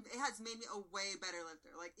Honestly, do it. it has made me a way better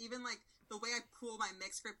lifter. Like, even, like, the way I pull my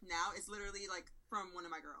mixed grip now is literally, like, from one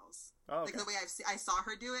of my girls. Oh, okay. Like, the way I saw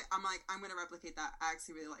her do it, I'm like, I'm going to replicate that. I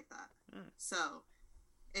actually really like that. So,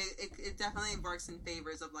 it definitely works in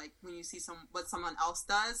favors of, like, when you see what someone else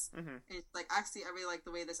does, and it's like, actually, I really like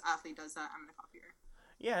the way this athlete does that. I'm going to copy her.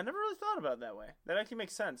 Yeah, I never really thought about it that way. That actually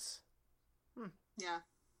makes sense. Yeah.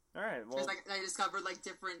 All right, well. Because, like, I discovered, like,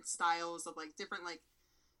 different styles of, like, different, like,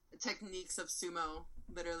 techniques of sumo.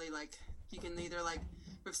 Literally, like, you can either, like,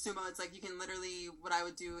 with sumo, it's like, you can literally, what I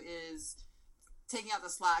would do is taking out the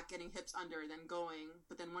slack, getting hips under, then going.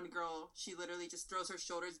 But then one girl, she literally just throws her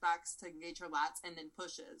shoulders back to engage her lats and then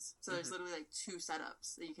pushes. So there's literally, like, 2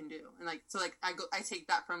 setups that you can do. And, like, so, like, I take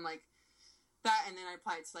that from, like, that, and then I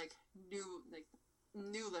apply it to, like,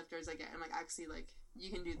 new lifters I get. And, like, actually, like,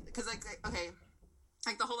 you can do, because, like, okay,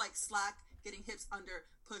 like, the whole, like, slack, getting hips under,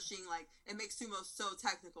 pushing, like, it makes sumo so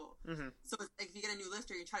technical. So it's, like, if you get a new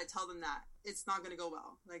lifter, you try to tell them that, it's not going to go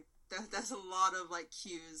well. Like, that's a lot of, like,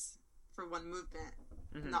 cues for one movement.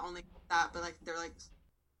 Not only that, but, like, they're, like,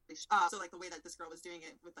 so, like, the way that this girl was doing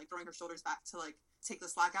it with, like, throwing her shoulders back to, like, take the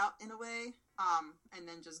slack out in a way, and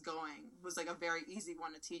then just going was, like, a very easy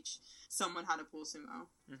one to teach someone how to pull sumo.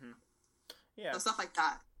 Yeah. So stuff like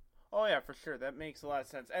that. Oh, yeah, for sure. That makes a lot of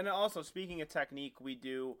sense. And also, speaking of technique, we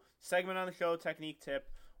do segment on the show, technique tip.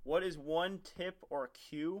 What is one tip or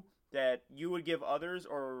cue that you would give others,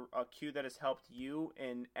 or a cue that has helped you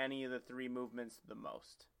in any of the 3 movements the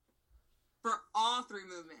most? For all 3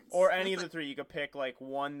 movements. Or any of the 3. You could pick, like,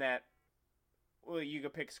 one that... Well, you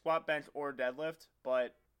could pick squat, bench, or deadlift,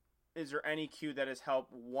 but is there any cue that has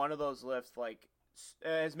helped one of those lifts, like,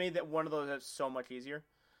 has made that one of those so much easier?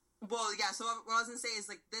 Well, yeah, so what I was going to say is,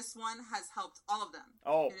 like, this one has helped all of them.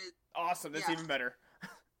 Oh, awesome. That's even better.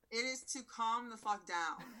 It is to calm the fuck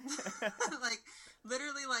down. Like,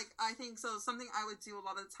 literally, like, I think, so something I would do a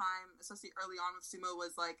lot of the time, especially early on with sumo,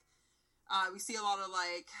 was, like, we see a lot of,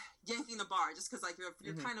 like, yanking the bar, just because, like,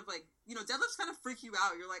 you're kind of, like, you know, deadlifts kind of freak you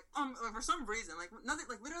out. You're like, for some reason, like, nothing,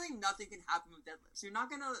 like, literally nothing can happen with deadlifts. You're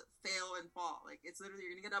not going to fail and fall. Like, it's literally,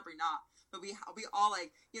 you're going to get up or not. But we all,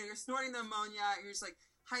 like, you know, you're snorting the ammonia, you're just, like,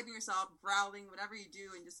 hyping yourself, growling, whatever you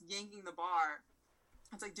do, and just yanking the bar.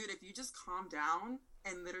 It's like, dude, if you just calm down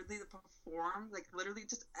and literally perform, like, literally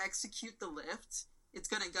just execute the lift, it's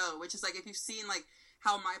gonna go. Which is, like, if you've seen, like,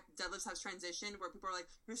 how my deadlifts have transitioned, where people are like,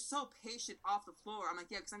 you're so patient off the floor. I'm like,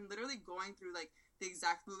 yeah, because I'm literally going through, like, the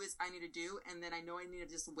exact movements I need to do, and then I know I need to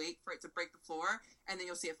just wait for it to break the floor, and then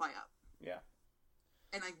you'll see it fly up. Yeah.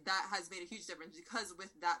 And, like, that has made a huge difference, because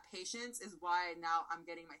with that patience is why now I'm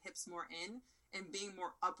getting my hips more in, and being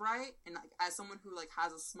more upright, and, like, as someone who, like,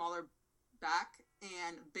 has a smaller back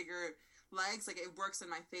and bigger legs, like, it works in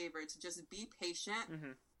my favor to just be patient.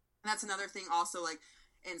 And that's another thing also, like,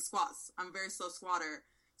 in squats. I'm a very slow squatter.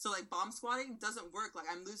 So, like, bomb squatting doesn't work. Like,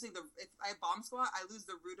 I'm losing if I bomb squat, I lose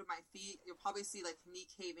the root of my feet. You'll probably see, like, knee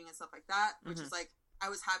caving and stuff like that, which is, like, I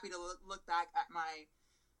was happy to look back at my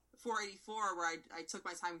 484 where I took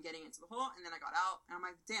my time getting into the hole, and then I got out, and I'm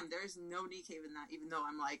like, damn, there's no knee cave in that, even though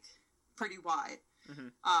I'm, like, pretty wide.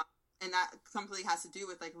 And that completely has to do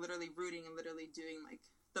with, like, literally rooting and literally doing, like,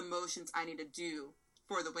 the motions I need to do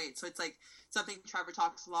for the weight. So it's, like, something Trevor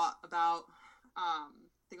talks a lot about. I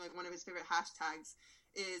think, like, one of his favorite hashtags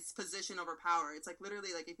is position over power. It's, like, literally,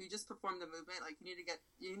 like, if you just perform the movement, like, you need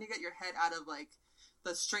to get your head out of, like,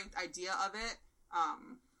 the strength idea of it.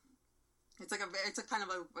 It's a kind of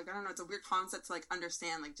a, like, I don't know, it's a weird concept to, like,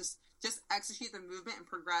 understand. Like, just execute the movement and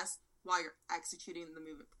progress while you're executing the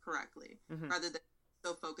movement correctly, rather than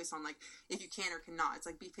so focused on, like, if you can or cannot. It's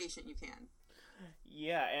like, be patient, you can.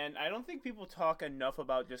 Yeah, and I don't think people talk enough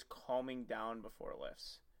about just calming down before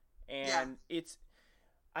lifts. And it's,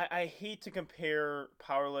 I hate to compare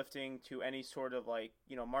powerlifting to any sort of, like,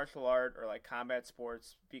 you know, martial art or, like, combat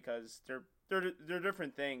sports, because they're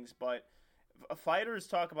different things, but fighters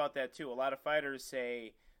talk about that too. A lot of fighters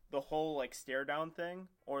say the whole, like, stare down thing,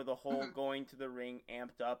 or the whole going to the ring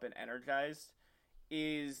amped up and energized,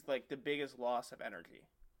 is, like, the biggest loss of energy.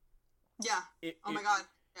 Yeah. Oh my god.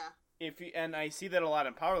 Yeah. And I see that a lot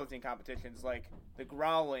in powerlifting competitions, like the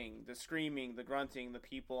growling, the screaming, the grunting, the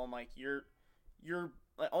people. I'm like, you're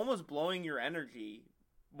like almost blowing your energy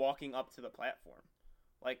walking up to the platform.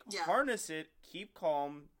 Like, harness it, keep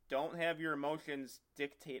calm, don't have your emotions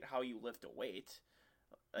dictate how you lift a weight.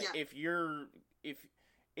 Like, if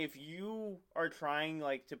if you are trying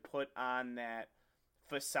like to put on that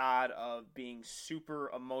facade of being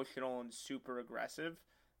super emotional and super aggressive,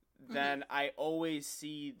 then I always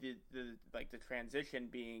see the transition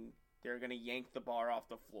being they're gonna yank the bar off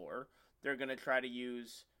the floor. They're gonna try to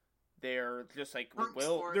use their just like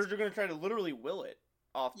will. They're gonna try to literally will it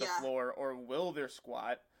off the floor or will their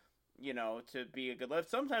squat, you know, to be a good lift.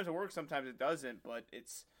 Sometimes it works, sometimes it doesn't. But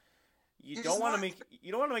you don't want to make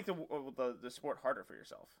the sport harder for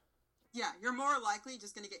yourself. Yeah, you're more likely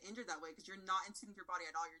just going to get injured that way because you're not in tune with your body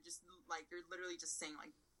at all. You're just like you're literally just saying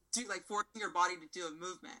like forcing your body to do a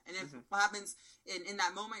movement. And if what happens in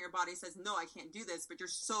that moment, your body says no, I can't do this, but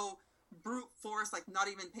you're so brute force, like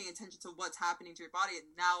not even paying attention to what's happening to your body.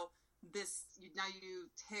 And now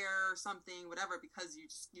you tear something, whatever, because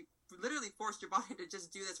you literally forced your body to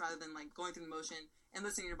just do this rather than like going through the motion and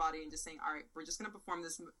listening to your body and just saying, all right, we're just going to perform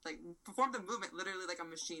this, like perform the movement literally like a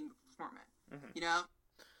machine would perform it, you know?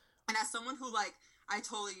 And as someone who like, I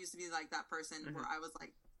totally used to be like that person where I was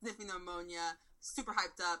like sniffing the ammonia, super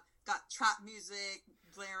hyped up, got trap music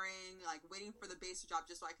blaring, like waiting for the bass to drop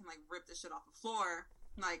just so I can like rip this shit off the floor.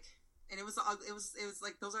 Like, and it was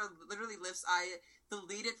like, those are literally lifts I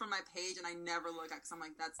deleted from my page and I never look at because I'm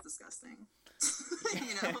like, that's disgusting.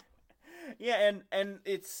 You know? Yeah, and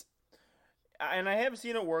it's, and I have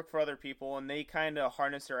seen it work for other people, and they kind of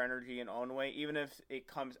harness their energy in own way. Even if it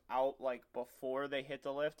comes out like before they hit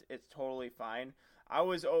the lift, it's totally fine.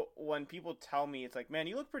 When people tell me, it's like, man,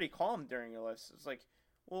 you look pretty calm during your lifts. It's like,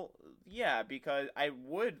 well, yeah, because I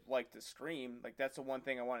would like to scream. Like, that's the one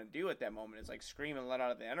thing I want to do at that moment is like scream and let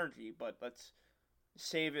out the energy. But let's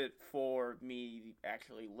save it for me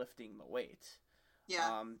actually lifting the weight.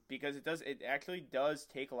 Yeah. Because it actually does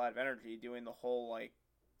take a lot of energy doing the whole, like,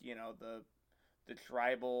 you know, the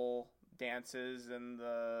tribal dances and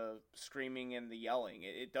the screaming and the yelling.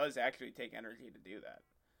 It does actually take energy to do that.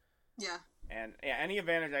 Yeah. And yeah, any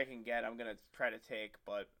advantage I can get, I'm gonna try to take.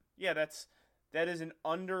 But yeah, that is an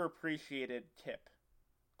underappreciated tip.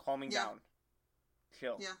 Calming down,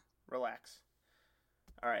 chill, relax.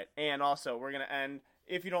 All right, and also we're gonna end.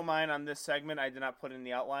 If you don't mind, on this segment, I did not put in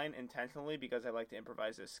the outline intentionally because I like to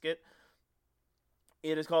improvise this skit.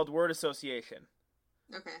 It is called word association.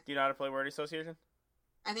 Okay. Do you know how to play word association?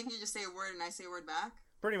 I think you just say a word and I say a word back.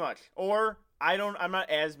 Pretty much. Or I'm not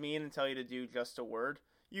as mean and tell you to do just a word.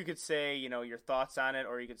 You could say, you know, your thoughts on it,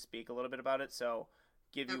 or you could speak a little bit about it. So,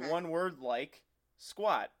 give you one word like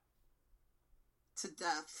squat. To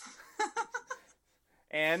death.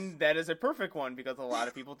 And that is a perfect one because a lot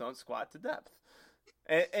of people don't squat to depth.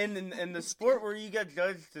 And in the sport where you get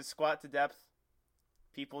judged to squat to depth,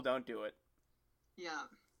 people don't do it. Yeah,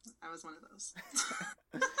 I was one of those.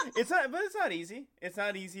 It's not easy. It's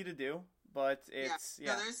not easy to do, but it's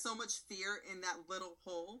No, there's so much fear in that little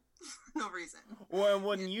hole for no reason. Well,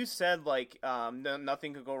 when you said like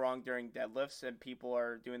nothing could go wrong during deadlifts and people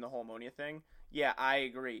are doing the whole ammonia thing, yeah, I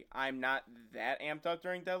agree. I'm not that amped up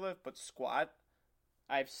during deadlift, but squat,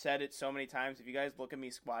 I've said it so many times. If you guys look at me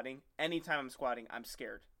squatting, anytime I'm squatting, I'm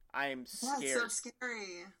scared. I am scared. That's so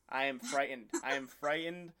scary. I am frightened. I am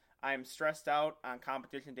frightened. I'm stressed out. On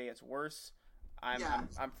competition day, it's worse.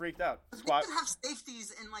 I'm freaked out. Squat. You should have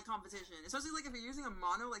safeties in like competition, especially like if you're using a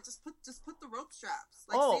mono. Like just put the rope straps.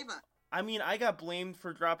 Like save it. I mean, I got blamed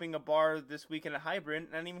for dropping a bar this week in a hybrid,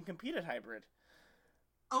 and I didn't even compete at hybrid.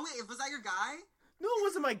 Oh wait, was that your guy? No, it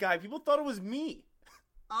wasn't my guy. People thought it was me.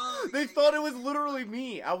 Oh, they thought it was literally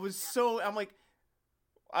me. I'm like,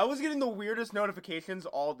 I was getting the weirdest notifications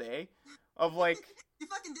all day of like, you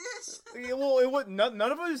fucking did. Yeah, well, it was none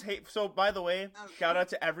of it was hate. So by the way, shout out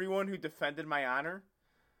to everyone who defended my honor.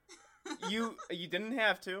 You didn't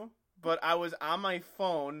have to, but I was on my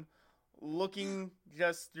phone looking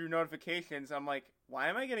just through notifications. I'm like, why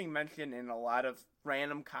am I getting mentioned in a lot of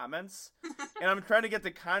random comments? And I'm trying to get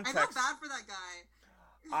the context. I felt bad for that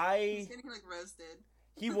guy. He's getting like roasted.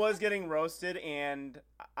 He was getting roasted, and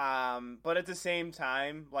but at the same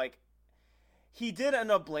time, like, he did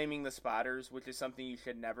end up blaming the spotters, which is something you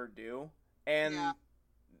should never do. And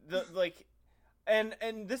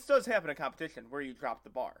and this does happen in competition where you drop the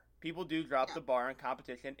bar. People do drop the bar in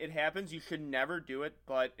competition. It happens. You should never do it,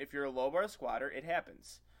 but if you're a low bar squatter, it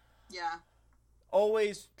happens. Yeah.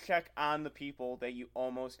 Always check on the people that you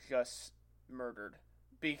almost just murdered,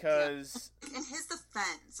 because in his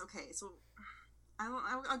defense, okay, so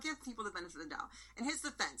I'll give people the benefit of the doubt. In his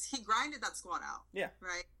defense, he grinded that squat out. Yeah.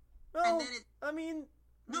 Right? No, and then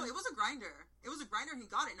No, it was a grinder. It was a grinder and he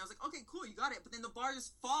got it. And I was like, okay, cool, you got it. But then the bar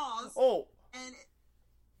just falls. Oh. And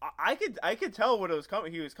I could tell what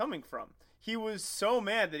he was coming from. He was so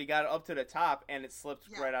mad that he got it up to the top and it slipped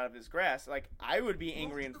right out of his grasp. Like, I would be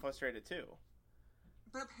angry and frustrated too.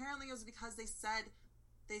 but apparently it was because they said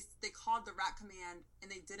they called the Rack Command and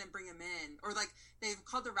they didn't bring him in, or like they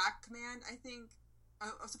called the Rack Command. I think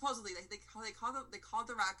supposedly they called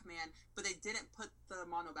the Rack Command, but they didn't put the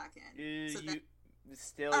mono back in. So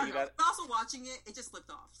you got. Also watching it, it just slipped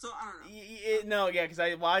off. So I don't know. Because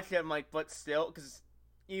I watched it, I'm like, but still, because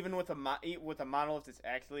even with a monolith, it's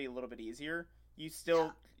actually a little bit easier. You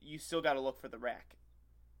still got to look for the rack.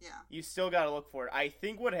 Yeah. You still got to look for it. I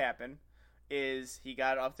think what happened is he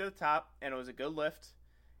got up to the top and it was a good lift.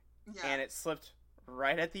 Yeah. And it slipped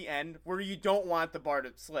right at the end where you don't want the bar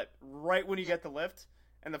to slip. Right when you get the lift,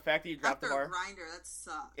 and the fact that you dropped the bar. After a grinder, that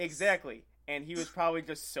sucks. Exactly. And he was probably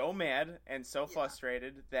just so mad and so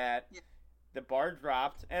frustrated that the bar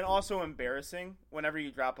dropped. And also embarrassing. Whenever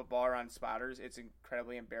you drop a bar on spotters, it's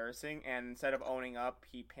incredibly embarrassing. And instead of owning up,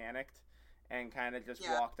 he panicked and kind of just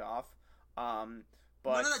walked off. But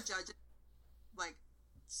one of the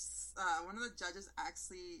judges,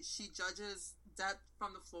 actually, she judges depth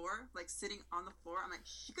from the floor, like sitting on the floor. I'm like,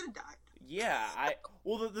 she could have died. Yeah,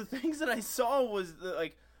 the things that I saw was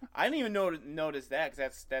I didn't even notice that,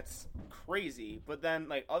 because that's crazy. But then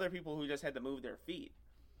like other people who just had to move their feet.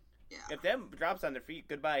 Yeah. If that drops on their feet,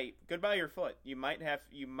 goodbye your foot. You might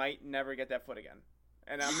never get that foot again.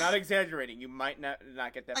 And I'm not exaggerating. You might not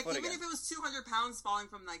get that foot again. Even if it was 200 pounds falling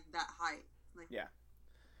from like that height. Yeah.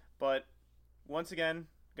 But once again,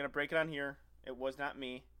 gonna break it on here. It was not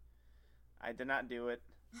me. I did not do it.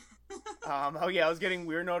 I was getting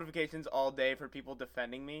weird notifications all day for people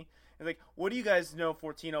defending me. And like, what do you guys know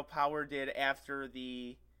Fortino Power did after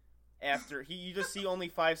you just see only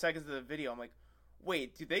 5 seconds of the video. I'm like,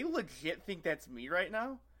 wait, do they legit think that's me right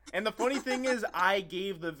now? And the funny thing is, I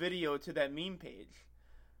gave the video to that meme page.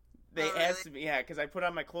 They asked me, because I put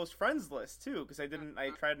on my close friends list too, because I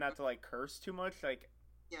tried not to like curse too much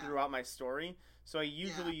throughout my story. So I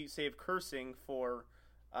usually save cursing for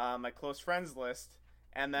my close friends list,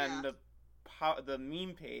 and then the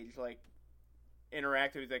meme page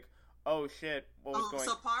interacted with oh shit, what was going?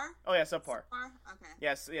 Subpar? Oh yeah, Subpar. Okay.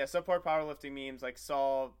 Yes, Subpar powerlifting memes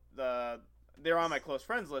saw they're on my close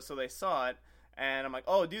friends list, so they saw it, and I'm like,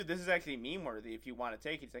 oh dude, this is actually meme worthy. If you want to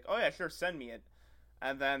take it, he's like, oh yeah, sure, send me it.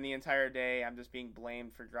 And then the entire day, I'm just being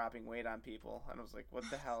blamed for dropping weight on people, and I was like, what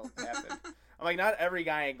the hell happened? I'm like, not every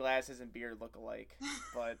guy in glasses and beard look alike,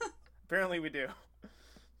 but apparently we do.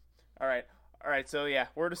 All right. So yeah,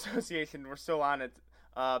 word association. We're still on it.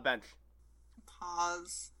 Bench.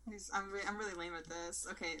 Pause. I'm really lame at this.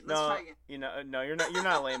 Okay, let's try again. No, you're not. You're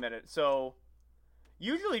not lame at it. So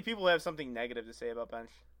usually people have something negative to say about bench.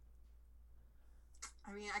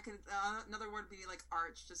 I mean, I could another word would be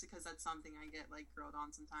arch, just because that's something I get grilled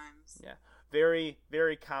on sometimes. Yeah, very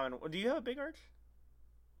very common. Do you have a big arch?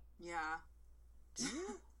 Yeah. Do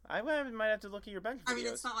you? I might have to look at your bench videos. I mean,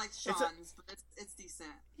 it's not like Sean's, but it's decent.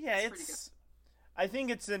 Yeah, it's pretty good. I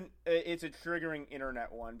think it's a triggering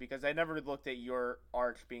internet one, because I never looked at your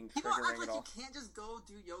arch being triggering at all. You can't just go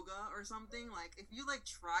do yoga or something. If you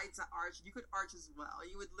tried to arch, you could arch as well.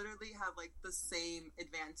 You would literally have the same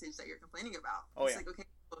advantage that you're complaining about. It's okay,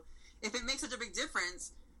 well, if it makes such a big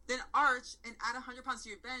difference, then arch and add 100 pounds to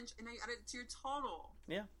your bench, and then you add it to your total.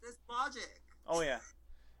 Yeah, that's logic. Oh yeah.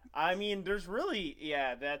 I mean, there's really,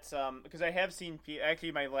 that's, because I have seen,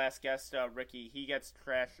 actually my last guest, Ricky, he gets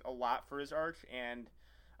trashed a lot for his arch, and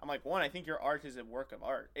I'm like, I think your arch is a work of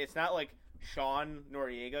art. It's not like Sean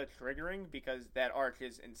Noriega triggering, because that arch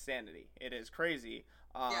is insanity. It is crazy.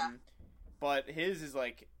 But his is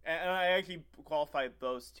and I actually qualify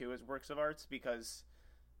those two as works of arts, because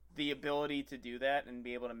the ability to do that and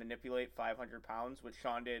be able to manipulate 500 pounds, which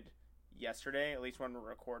Sean did yesterday, at least when we're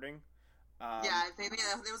recording. It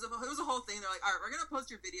was a whole thing. They're like, all right, we're gonna post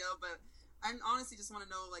your video, but I honestly just want to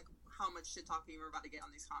know how much shit talking we're about to get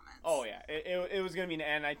on these comments. Oh yeah, it was gonna be,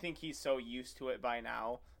 and I think he's so used to it by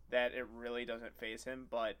now that it really doesn't faze him.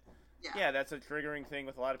 But yeah, that's a triggering thing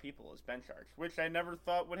with a lot of people is bench arch, which I never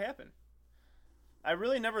thought would happen. I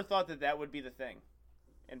really never thought that would be the thing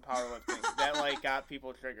in powerlifting that got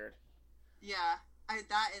people triggered. Yeah,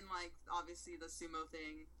 that and obviously the sumo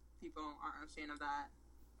thing. People aren't a fan of that.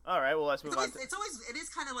 All right, well, let's move on. It is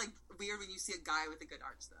kind of weird when you see a guy with a good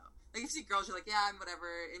arch, though. If you see girls, you're like, yeah, whatever.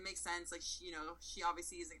 It makes sense. She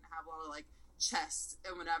obviously isn't gonna have a lot of chest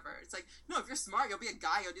and whatever. It's no, if you're smart, you'll be a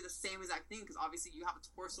guy. You'll do the same exact thing, because obviously you have a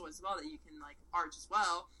torso as well that you can arch as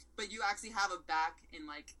well. But you actually have a back and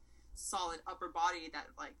solid upper body that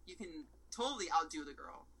you can totally outdo the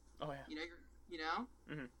girl. Oh yeah.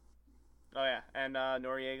 Mm-hmm. Oh yeah, and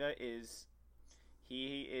Noriega is.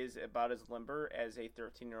 He is about as limber as a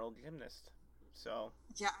 13-year-old gymnast. So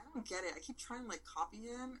yeah, I don't get it. I keep trying to copy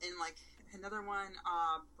him, and another one,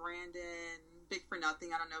 Brandon Big for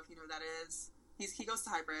Nothing. I don't know if you know who that is. He goes to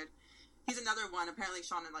Hybrid. He's another one. Apparently,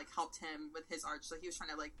 Sean had, like, helped him with his arch. So he was trying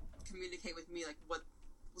to, like, communicate with me, like, what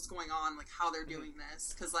was going on, like, how they're doing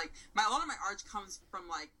this. Because, like, a lot of my arch comes from,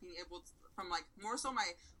 like, being able to, from, like, more so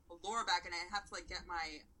my lower back, and I have to, like, get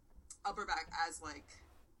my upper back as, like,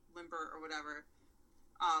 limber or whatever.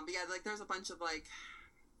 But yeah, like, there's a bunch of, like,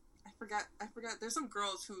 I forgot. There's some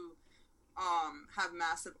girls who have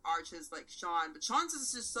massive arches like Sean, but Sean's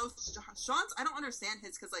is just so Sean's. I don't understand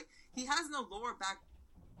his because like he has no lower back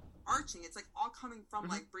arching. It's like all coming from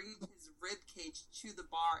like bringing his rib cage to the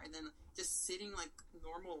bar and then just sitting like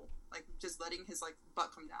normal, like just letting his like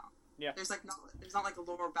butt come down. Yeah, there's not like a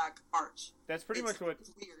lower back arch. That's pretty much what.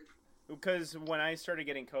 It's weird. Because when I started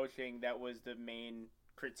getting coaching, that was the main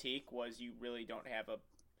critique was you really don't have a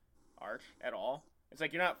arch at all. It's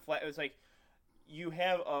like you're not flat. It's like you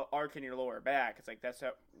have a arch in your lower back. It's like that's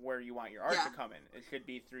where you want your arch to come in. It should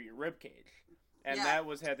be through your rib cage, and that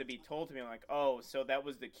had to be told to me. Like, oh, so that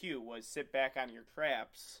was the cue: was sit back on your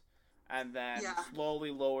traps, and then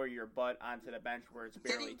slowly lower your butt onto the bench where it's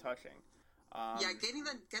barely touching. Getting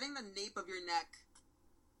the nape of your neck,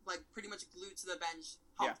 like pretty much glued to the bench,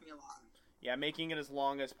 helped me a lot. Yeah, making it as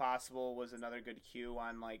long as possible was another good cue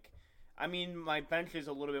on like. I mean, my bench is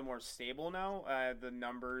a little bit more stable now. The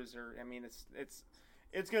numbers are. I mean,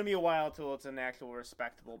 it's gonna be a while till it's an actual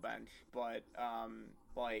respectable bench. But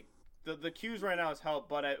like the cues right now is help.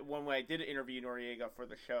 But when I did interview Noriega for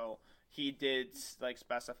the show, he did like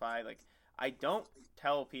specify like I don't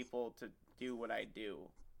tell people to do what I do.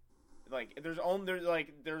 Like there's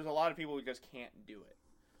a lot of people who just can't do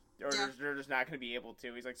it, or they're just not gonna be able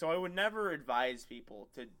to. He's like, so I would never advise people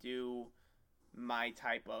to do my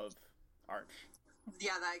type of arch.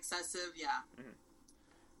 Yeah, that excessive, Mm-hmm.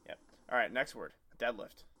 Yep. All right, next word.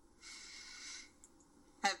 Deadlift.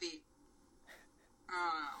 Heavy.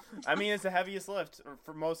 I mean, it's the heaviest lift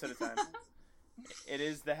for most of the time. It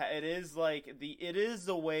is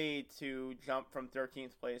the way to jump from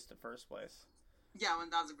 13th place to first place. Yeah,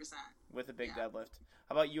 1000%. With a big deadlift.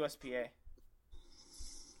 How about USPA?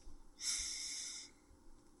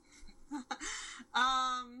 All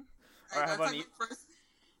right, how about first?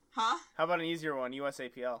 Huh? How about an easier one?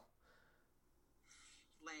 USAPL.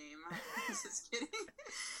 Lame. Just kidding.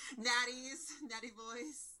 Natty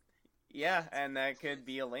boys. Yeah, and that could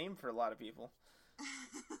be a lame for a lot of people.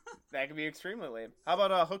 That could be extremely lame. How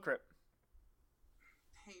about a hook grip?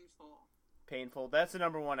 Painful. That's the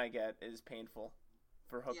number one I get is painful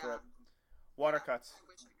for hook grip. Water cuts.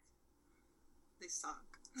 They suck.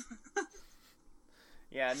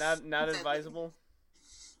 Yeah, not advisable.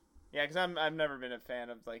 Yeah, because I've never been a fan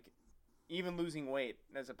of, like, even losing weight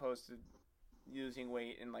as opposed to losing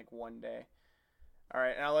weight in, like, one day. All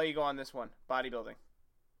right, and I'll let you go on this one. Bodybuilding.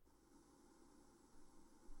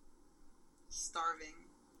 Starving.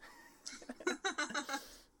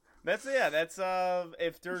 That's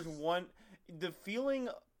if there's one, the feeling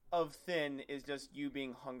of thin is just you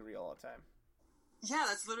being hungry all the time. Yeah,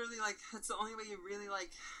 that's literally, like, that's the only way you really,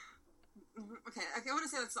 like... Okay, I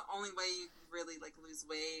wouldn't say that's the only way you really, like, lose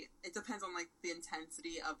weight. It depends on, like, the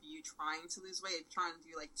intensity of you trying to lose weight. If you're trying to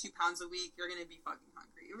do, like, 2 pounds a week, you're going to be fucking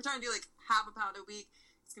hungry. If you're trying to do, like, half a pound a week,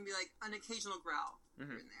 it's going to be, like, an occasional growl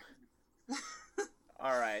here and there.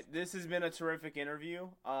 All right, this has been a terrific interview.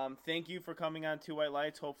 Thank you for coming on Two White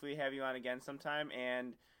Lights. Hopefully have you on again sometime,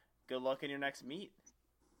 and good luck in your next meet.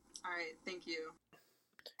 All right, thank you.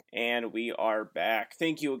 And we are back.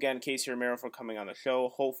 Thank you again, Casey Romero, for coming on the show.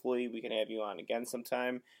 Hopefully we can have you on again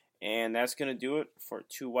sometime. And that's going to do it for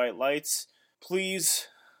Two White Lights. Please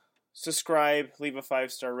subscribe, leave a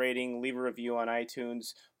 5-star rating, leave a review on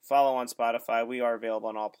iTunes, follow on Spotify. We are available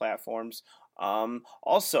on all platforms.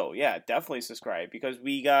 Also, definitely subscribe because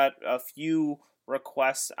we got a few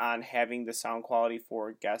requests on having the sound quality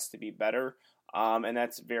for guests to be better. And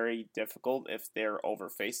that's very difficult if they're over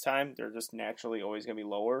FaceTime. They're just naturally always going to be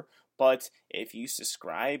lower. But if you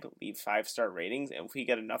subscribe, leave 5-star ratings, and if we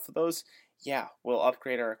get enough of those, we'll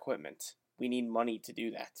upgrade our equipment. We need money to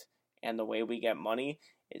do that. And the way we get money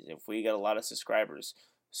is if we get a lot of subscribers.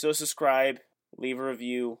 So subscribe, leave a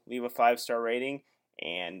review, leave a 5-star rating,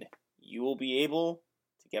 and you will be able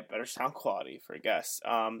to get better sound quality for guests.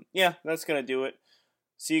 That's going to do it.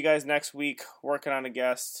 See you guys next week, working on a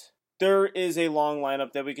guest. There is a long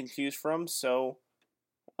lineup that we can choose from, so,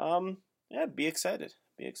 be excited.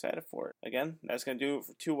 Be excited for it. Again, that's going to do it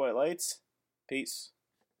for Two White Lights. Peace.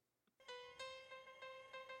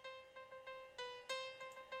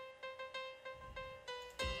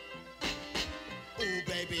 Ooh,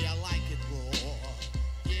 baby, I like it raw.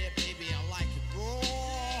 Yeah, baby, I like it raw.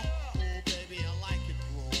 Ooh, baby, I like it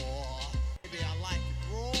raw. Baby, I like it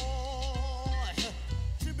raw.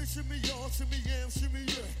 yam, shimmy,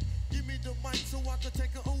 yeah. Give me the mic so I can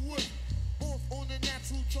take it away. Off on the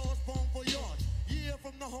natural charge, bon voyage. Yeah,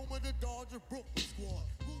 from the home of the Dodger Brooklyn squad.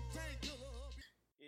 Wu-Tang Killer.